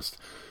direction is just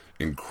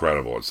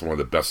incredible. It's one of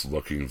the best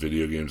looking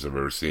video games I've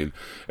ever seen.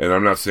 And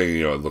I'm not saying,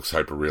 it looks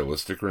hyper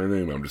realistic or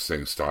anything. I'm just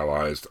saying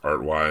stylized,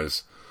 art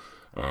wise.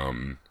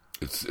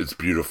 It's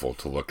beautiful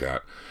to look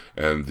at.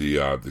 And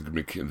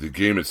the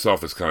game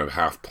itself is kind of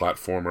half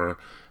platformer,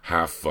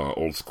 half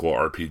old school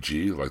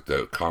RPG. Like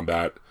the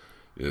combat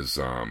is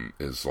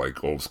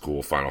like old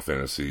school Final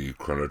Fantasy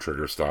Chrono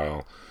Trigger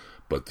style,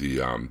 but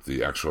the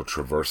actual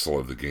traversal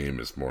of the game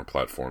is more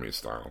platformy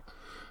style.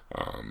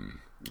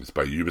 It's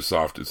by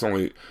Ubisoft.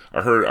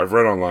 I've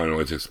read online it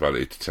only takes about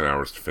 8 to 10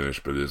 hours to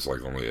finish, but it is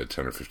like only a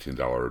 $10 or $15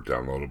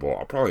 downloadable.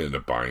 I'll probably end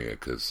up buying it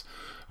because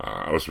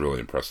I was really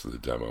impressed with the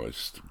demo.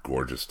 It's just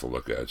gorgeous to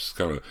look at. It's just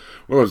kind of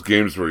one of those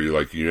games where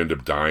you end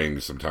up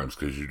dying sometimes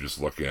because you're just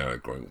looking at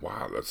it going,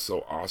 wow, that's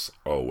so awesome.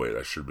 Oh wait,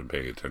 I should have been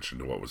paying attention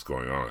to what was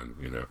going on,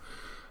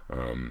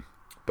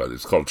 But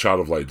it's called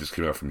Child of Light. It just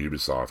came out from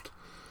Ubisoft,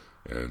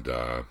 and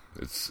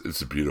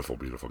it's a beautiful,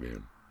 beautiful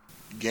game.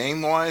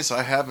 Game-wise,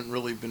 I haven't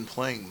really been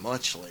playing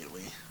much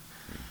lately.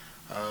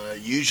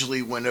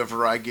 Usually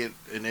whenever I get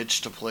an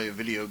itch to play a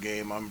video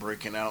game, I'm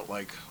breaking out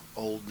like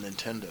old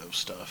Nintendo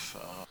stuff.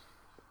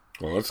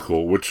 Well, that's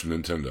cool. Which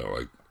Nintendo?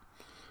 Like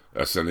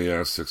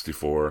SNES,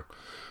 64?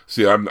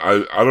 See, I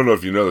don't know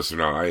if you know this or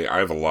not. I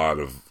have a lot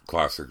of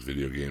classic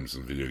video games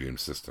and video game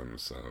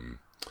systems.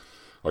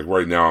 Like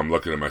right now, I'm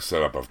looking at my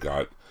setup. I've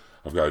got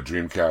a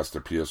Dreamcast,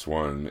 a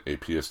PS1, a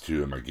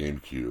PS2, and my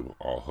GameCube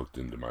all hooked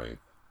into my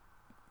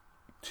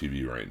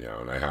TV right now,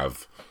 and I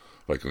have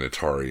like an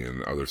Atari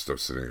and other stuff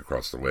sitting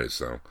across the way.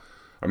 So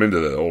I'm into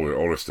the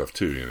older stuff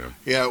too,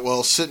 Yeah,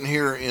 well, sitting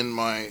here in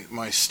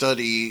my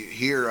study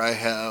here, I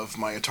have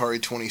my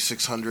Atari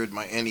 2600,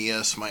 my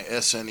NES, my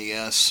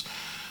SNES,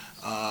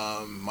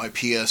 my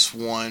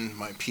PS1,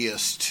 my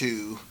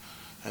PS2,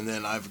 and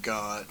then I've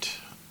got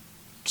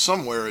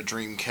somewhere a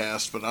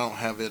Dreamcast, but I don't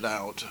have it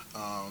out.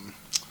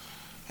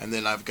 And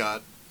then I've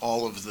got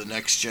all of the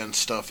next gen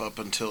stuff up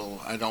until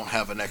I don't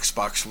have an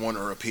Xbox One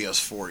or a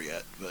PS4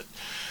 yet. But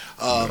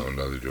no,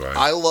 neither do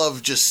I. I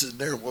love just sitting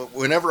there.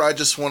 Whenever I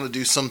just want to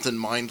do something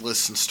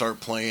mindless and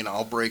start playing,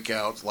 I'll break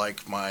out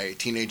like my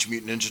Teenage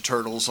Mutant Ninja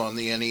Turtles on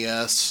the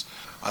NES.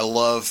 I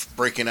love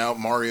breaking out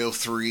Mario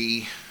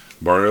 3.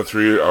 Mario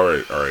 3. All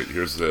right.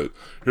 Here's the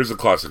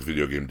classic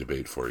video game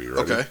debate for you.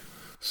 Ready? Okay.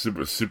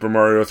 Super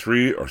Mario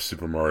 3 or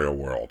Super Mario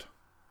World?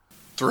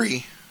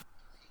 3.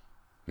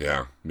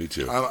 Yeah, me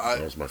too.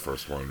 That was my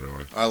first one,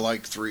 really. I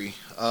liked 3.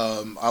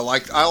 I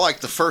like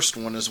the first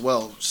one as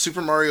well.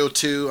 Super Mario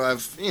 2,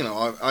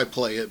 I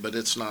play it, but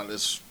it's not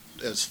as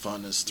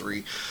fun as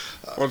 3.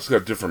 Well, it's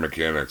got different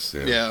mechanics.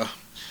 Yeah.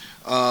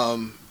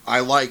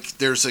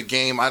 There's a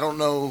game, I don't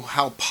know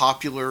how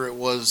popular it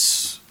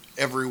was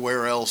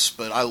everywhere else,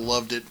 but I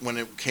loved it when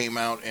it came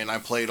out, and I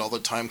played all the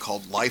time,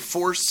 called Life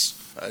Force.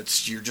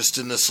 You're just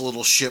in this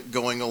little ship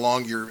going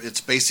along.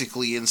 It's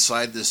basically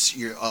inside this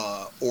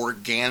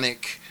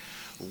organic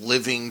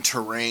living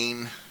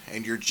terrain,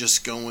 and you're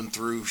just going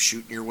through,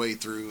 shooting your way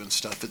through and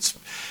stuff.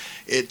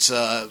 It's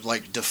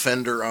like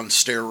Defender on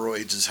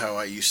steroids is how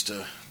I used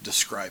to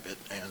describe it,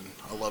 and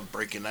I love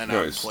breaking that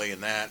out and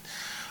playing that.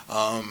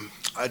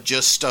 I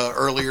just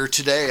earlier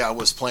today I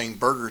was playing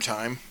Burger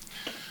Time.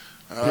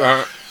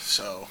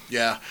 So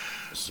yeah.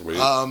 Sweet.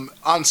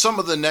 On some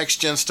of the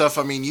next gen stuff,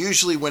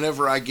 usually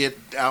whenever I get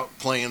out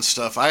playing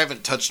stuff, I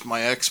haven't touched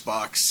my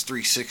Xbox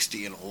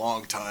 360 in a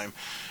long time,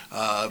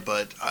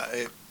 but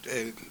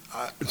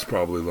it's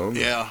probably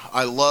lonely. Yeah,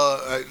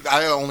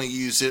 I only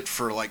use it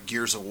for like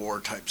Gears of War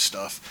type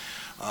stuff.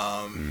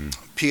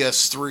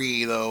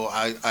 PS3 though,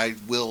 I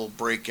will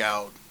break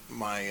out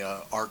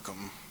my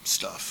Arkham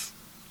stuff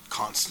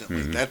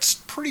constantly. Mm-hmm. That's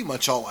pretty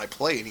much all I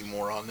play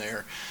anymore on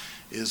there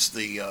is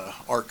the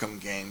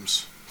Arkham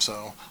games.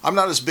 So I'm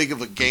not as big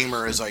of a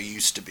gamer as I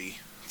used to be.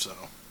 So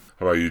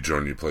how about you,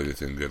 Jordan? You played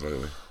anything good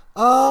lately?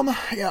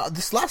 Yeah,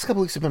 this last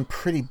couple weeks have been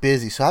pretty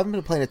busy, so I haven't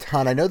been playing a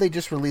ton. I know they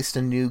just released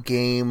a new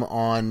game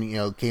on,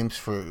 Games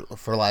for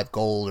Live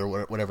Gold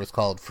or whatever it's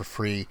called for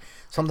free.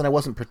 Something I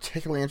wasn't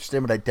particularly interested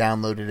in, but I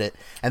downloaded it.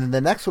 And then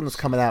the next one that's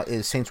coming out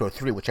is Saints Row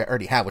 3, which I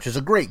already have, which is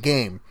a great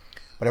game,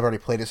 but I've already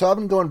played it. So I've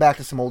been going back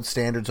to some old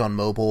standards on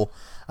mobile,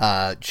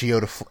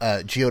 Geodefense,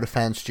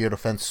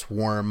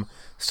 Swarm,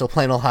 still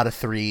playing a lot of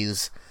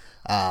 3s.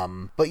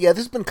 But yeah, this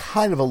has been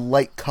kind of a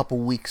light couple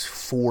weeks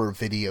for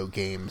video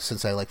games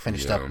since I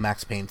finished up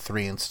Max Payne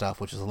 3 and stuff,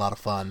 which is a lot of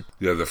fun.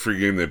 Yeah, the free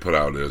game they put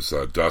out is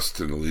Dust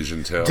and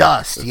Elysian Tale.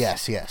 Dust,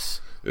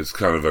 yes. It's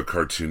kind of a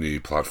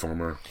cartoony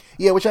platformer.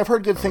 Yeah, which I've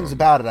heard good things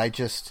about it. I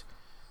just,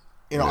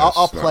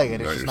 I'll play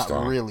it. It's just not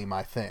style. really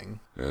my thing.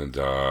 And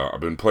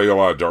I've been playing a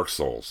lot of Dark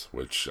Souls,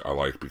 which I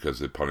like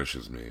because it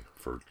punishes me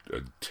for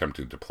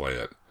attempting to play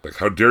it. Like,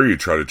 how dare you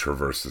try to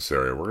traverse this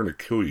area? We're going to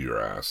kill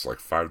your ass, like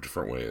 5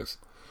 different ways.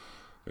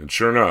 And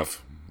sure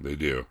enough, they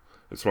do.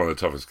 It's one of the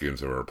toughest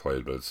games I've ever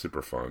played, but it's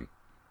super fun.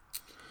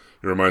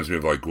 It reminds me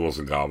of, like, Ghouls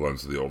and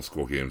Goblins, the old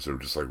school games that were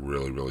just, like,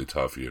 really, really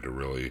tough. You had to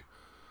really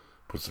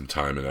put some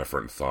time and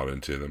effort and thought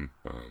into them.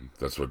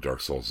 That's what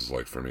Dark Souls is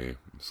like for me.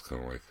 It's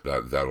kind of like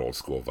that old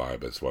school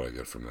vibe. That's what I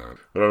get from that.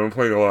 But I've been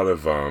playing a lot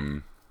of...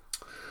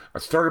 I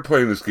started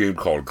playing this game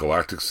called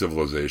Galactic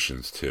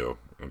Civilizations 2,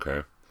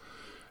 okay?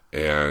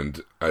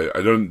 And I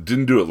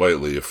didn't do it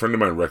lightly. A friend of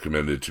mine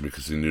recommended it to me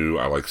because he knew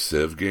I like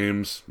Civ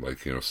games, like,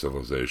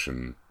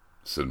 Civilization,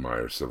 Sid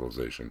Meier's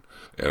Civilization.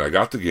 And I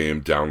got the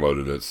game,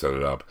 downloaded it, set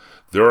it up.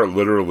 There are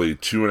literally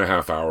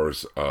 2.5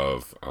 hours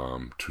of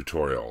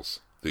tutorials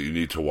that you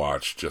need to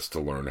watch just to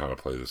learn how to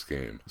play this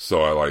game.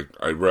 So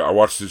I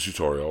watched the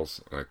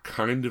tutorials, and I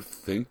kind of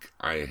think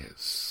I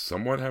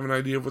somewhat have an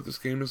idea of what this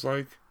game is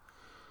like.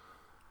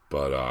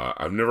 But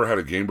I've never had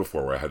a game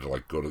before where I had to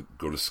like go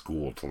to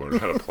school to learn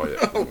how to play it.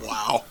 Oh,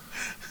 wow.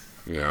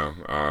 Yeah,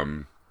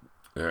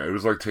 it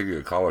was like taking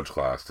a college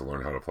class to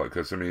learn how to play.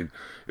 Because I mean,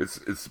 it's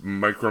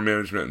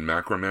micromanagement and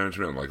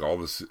macromanagement, and like all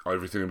this,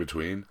 everything in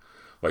between.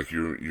 Like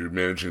you're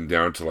managing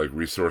down to like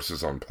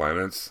resources on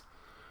planets,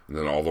 and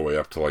then all the way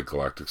up to like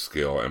galactic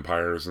scale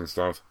empires and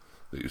stuff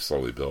that you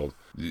slowly build.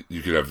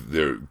 You could have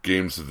there are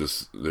games of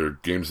this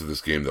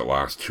game that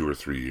last 2 or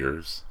 3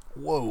 years.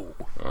 Whoa.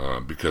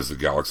 Because the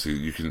galaxy,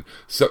 you can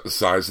set the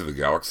size of the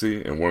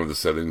galaxy, and one of the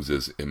settings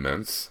is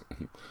immense.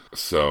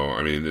 So,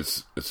 I mean,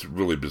 it's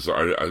really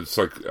bizarre. It's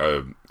like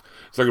I'm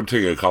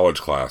taking a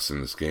college class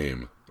in this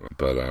game.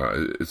 But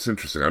it's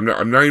interesting. I'm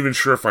not even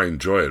sure if I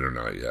enjoy it or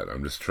not yet.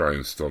 I'm just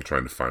still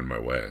trying to find my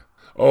way.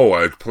 Oh,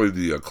 I played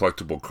the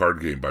collectible card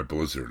game by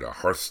Blizzard,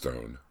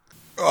 Hearthstone.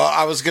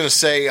 I was going to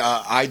say,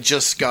 I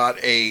just got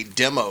a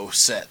demo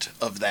set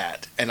of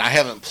that, and I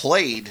haven't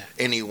played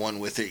anyone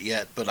with it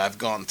yet, but I've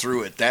gone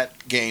through it.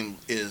 That game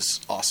is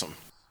awesome.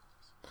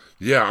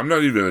 Yeah, I'm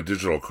not even a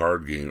digital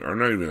card game, or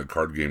not even a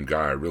card game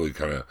guy. I really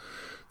kind of,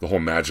 the whole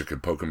Magic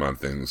and Pokemon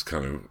things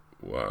kind of,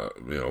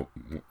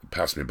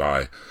 passed me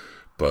by.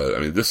 But, I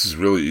mean, this is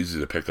really easy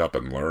to pick up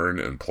and learn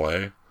and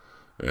play.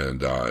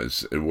 And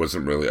it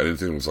wasn't really, I didn't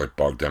think it was like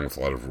bogged down with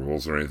a lot of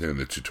rules or anything.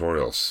 The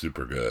tutorial is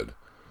super good.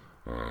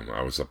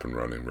 I was up and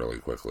running really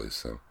quickly,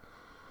 so.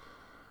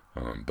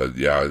 But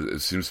yeah, it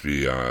seems to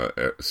be a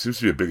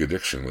big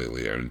addiction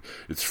lately. I mean,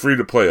 it's free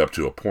to play up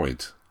to a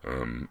point.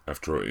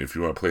 If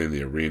you want to play in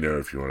the arena, or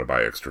if you want to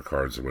buy extra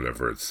cards or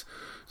whatever, it's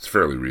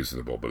fairly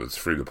reasonable. But it's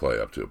free to play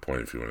up to a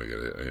point if you want to get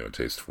a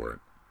taste for it.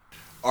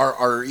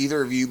 Are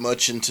either of you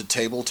much into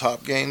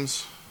tabletop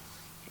games?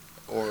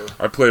 Or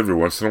I play every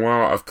once in a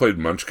while. I've played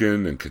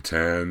Munchkin and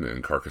Catan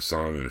and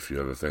Carcassonne and a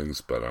few other things,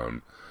 but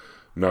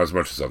not as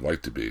much as I'd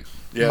like to be.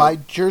 Yeah. My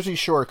Jersey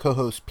Shore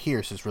co-host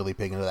Pierce is really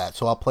big into that,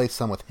 so I'll play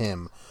some with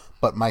him.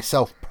 But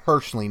myself,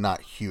 personally,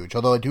 not huge.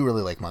 Although I do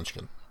really like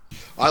Munchkin.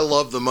 I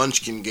love the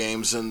Munchkin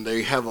games, and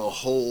they have a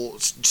whole...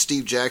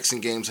 Steve Jackson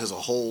Games has a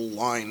whole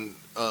line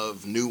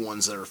of new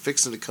ones that are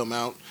fixing to come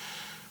out,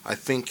 I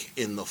think,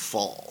 in the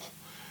fall.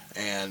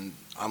 And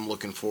I'm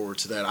looking forward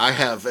to that. I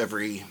have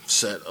every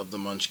set of the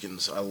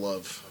Munchkins. I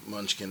love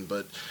Munchkin,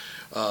 but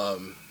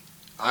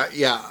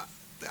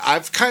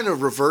I've kind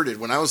of reverted.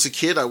 When I was a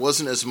kid, I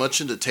wasn't as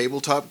much into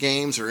tabletop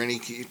games or any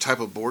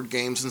type of board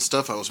games and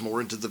stuff. I was more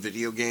into the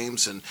video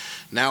games, and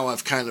now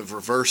I've kind of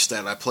reversed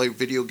that. I play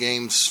video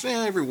games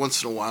every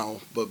once in a while,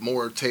 but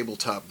more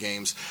tabletop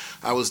games.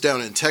 I was down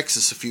in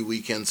Texas a few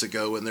weekends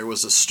ago, and there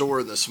was a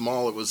store in this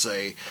mall. It was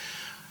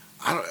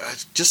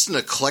just an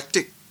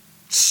eclectic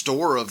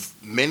store of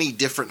many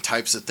different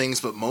types of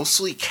things, but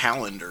mostly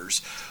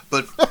calendars.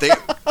 But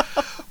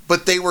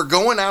they were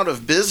going out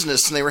of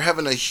business, and they were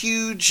having a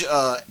huge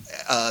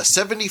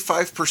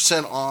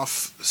 75%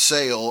 off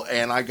sale,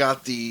 and I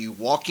got the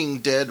Walking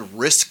Dead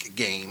Risk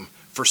game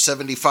for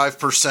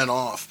 75%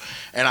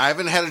 off. And I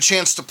haven't had a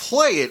chance to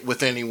play it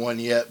with anyone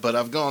yet, but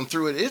I've gone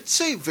through it. It's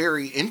a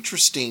very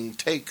interesting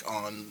take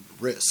on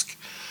Risk.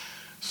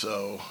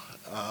 So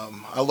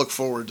I look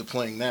forward to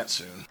playing that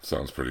soon.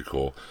 Sounds pretty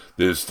cool.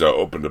 They just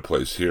opened a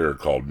place here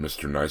called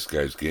Mr. Nice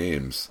Guys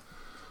Games,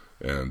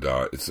 and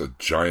it's a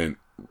giant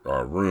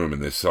room,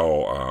 and they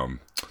sell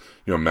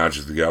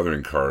Magic the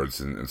Gathering cards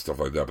and stuff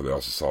like that, but they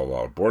also sell a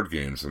lot of board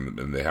games,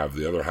 and they have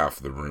the other half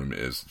of the room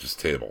is just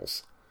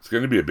tables. It's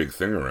going to be a big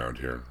thing around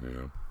here,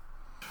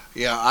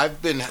 Yeah,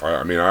 I've been...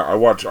 I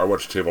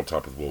watch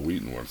Tabletop with Will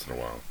Wheaton once in a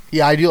while.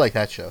 Yeah, I do like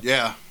that show.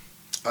 Yeah.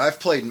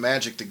 I've played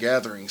Magic the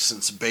Gathering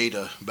since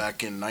beta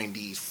back in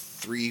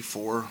 93,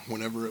 4,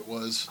 whenever it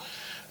was.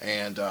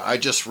 And I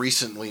just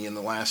recently, in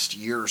the last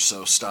year or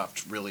so,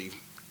 stopped really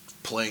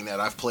playing that.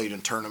 I've played in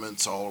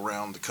tournaments all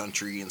around the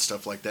country and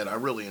stuff like that. I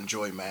really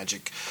enjoy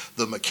Magic.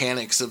 The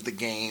mechanics of the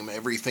game,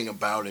 everything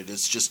about it,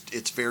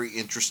 it's very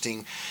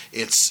interesting.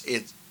 It's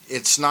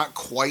it's not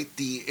quite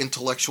the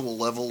intellectual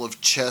level of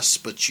chess,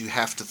 but you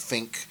have to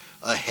think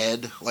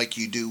ahead like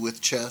you do with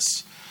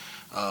chess.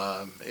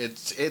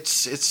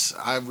 It's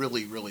I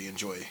really, really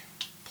enjoy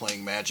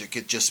playing Magic.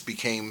 It just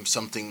became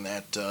something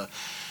that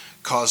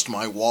caused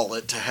my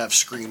wallet to have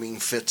screaming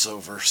fits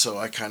over, so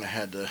I kind of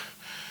had to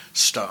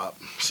stop.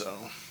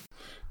 So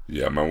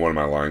yeah, one of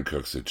my line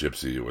cooks at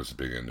Gypsy was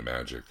big into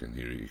Magic, and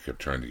he kept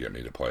trying to get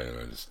me to play, and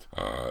I just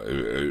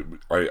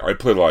I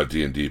played a lot of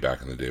D&D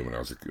back in the day when I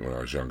was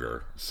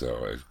younger.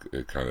 So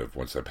it kind of,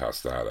 once I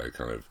passed that, I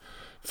kind of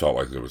felt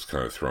like it was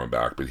kind of thrown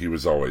back. But he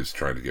was always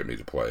trying to get me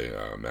to play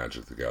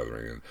Magic the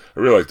Gathering, and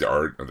I really like the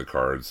art of the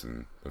cards,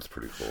 and that's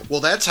pretty cool.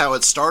 Well, that's how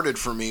it started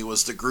for me.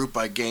 Was the group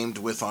I gamed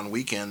with on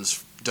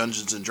weekends,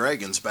 Dungeons and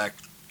Dragons, back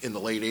in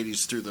the late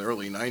 80s through the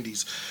early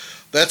 90s.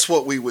 That's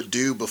what we would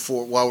do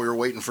while we were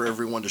waiting for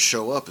everyone to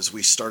show up, is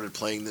we started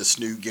playing this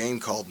new game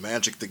called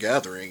Magic the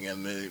Gathering,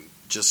 and it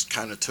just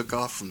kind of took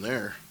off from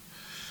there.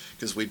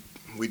 Because we'd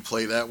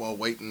play that while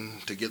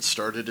waiting to get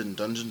started in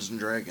Dungeons and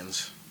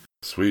Dragons.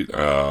 Sweet.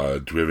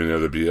 Do we have any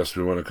other BS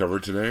we want to cover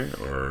today,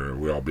 or are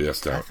we all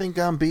BS'd out? I think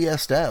I'm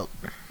BS'd out.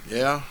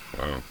 Yeah.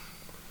 Wow.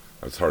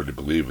 That's hard to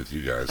believe with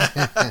you guys.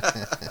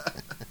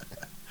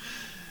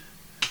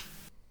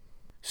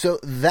 So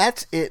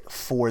that's it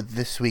for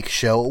this week's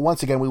show.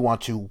 Once again, we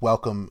want to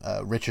welcome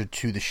Richard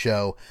to the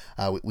show.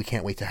 We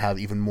can't wait to have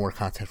even more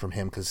content from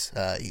him because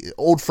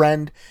old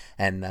friend,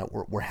 and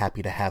we're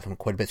happy to have him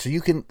quite a bit. So you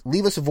can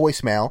leave us a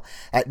voicemail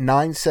at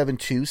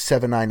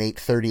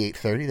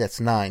 972-798-3830. That's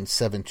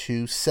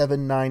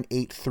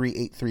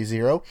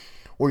 972-798-3830.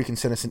 Or you can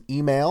send us an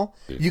email.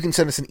 You can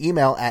send us an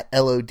email at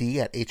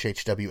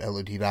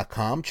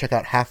lod@hhwlod.com. Check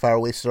out Half Hour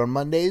Wasted on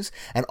Mondays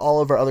and all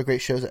of our other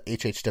great shows at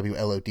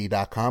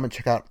hhwlod.com. And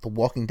check out the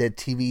Walking Dead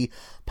TV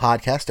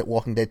podcast at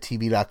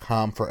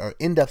walkingdeadtv.com for our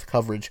in-depth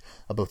coverage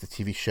of both the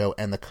TV show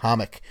and the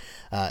comic.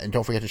 And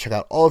don't forget to check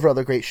out all of our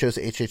other great shows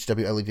at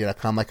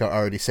hhwlod.com. Like I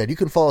already said, you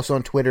can follow us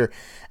on Twitter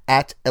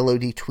at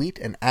LODtweet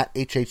and at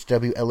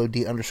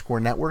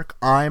HHWLOD_network.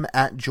 I'm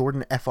at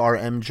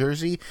JordanFRM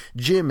Jersey.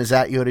 Jim is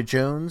at Yoda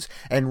Jones.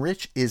 And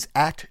Rich is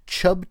at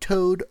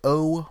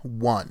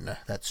ChubToad01.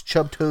 That's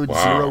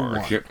ChubToad01.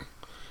 I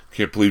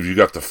can't believe you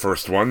got the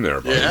first one there,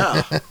 buddy.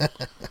 Yeah.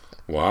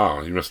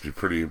 Wow, you must be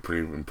pretty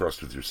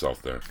impressed with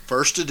yourself there.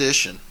 First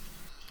edition.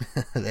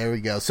 There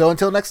we go. So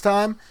until next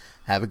time,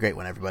 have a great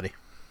one, everybody.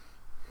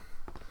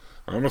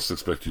 I almost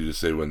expect you to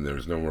say when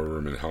there's no more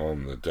room in hell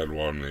and the dead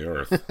walk on the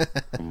earth.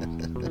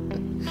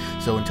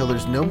 So until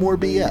there's no more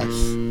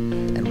BS,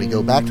 and we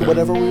go back to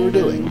whatever we were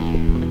doing.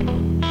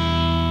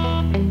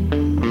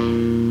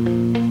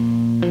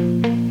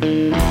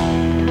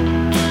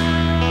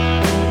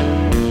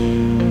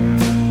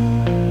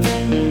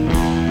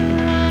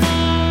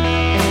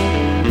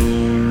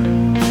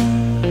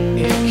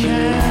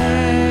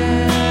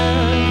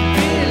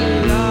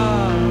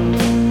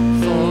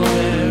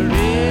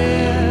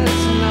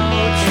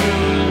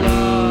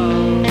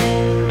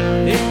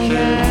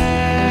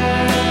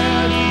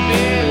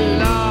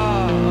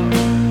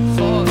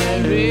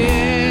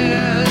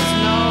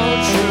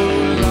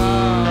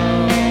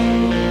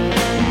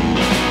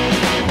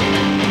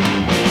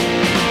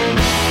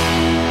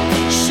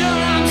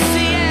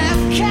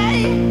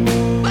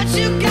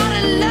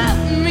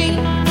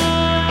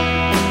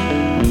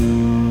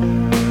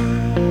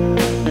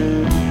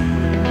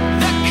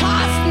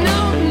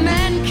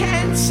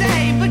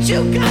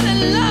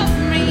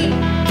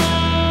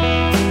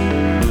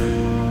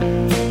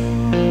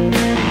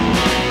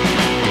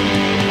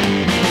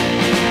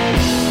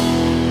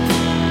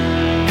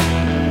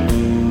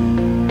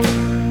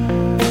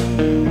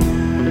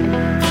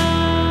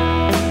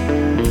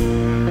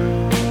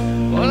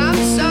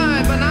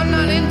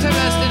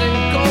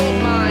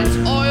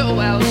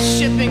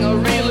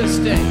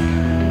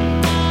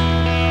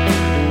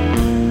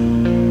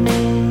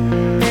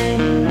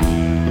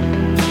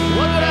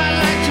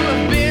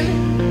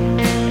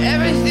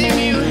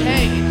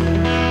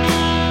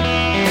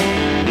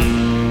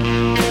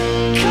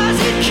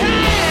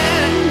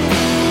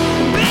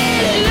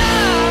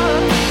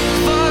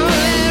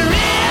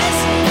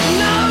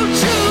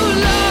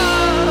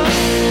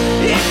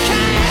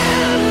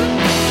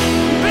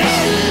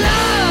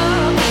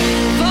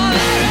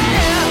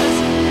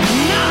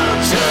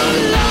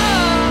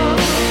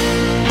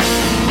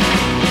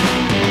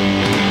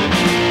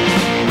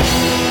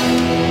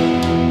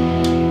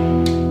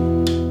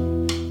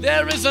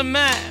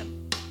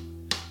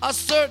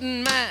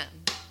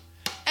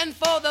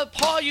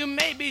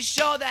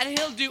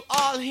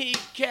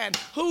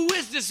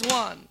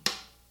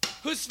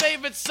 Whose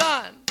favorite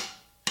son,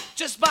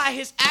 just by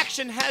his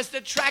action, has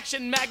the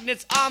traction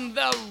magnets on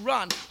the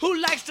run?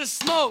 Who likes to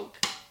smoke,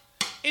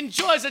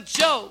 enjoys a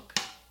joke,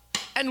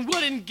 and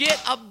wouldn't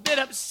get a bit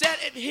upset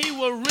if he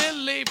were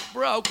really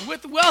broke?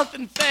 With wealth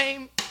and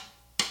fame,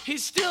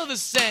 he's still the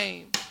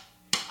same.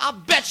 I'll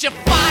bet you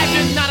 5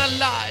 you're not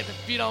alive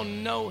if you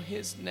don't know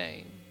his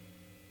name.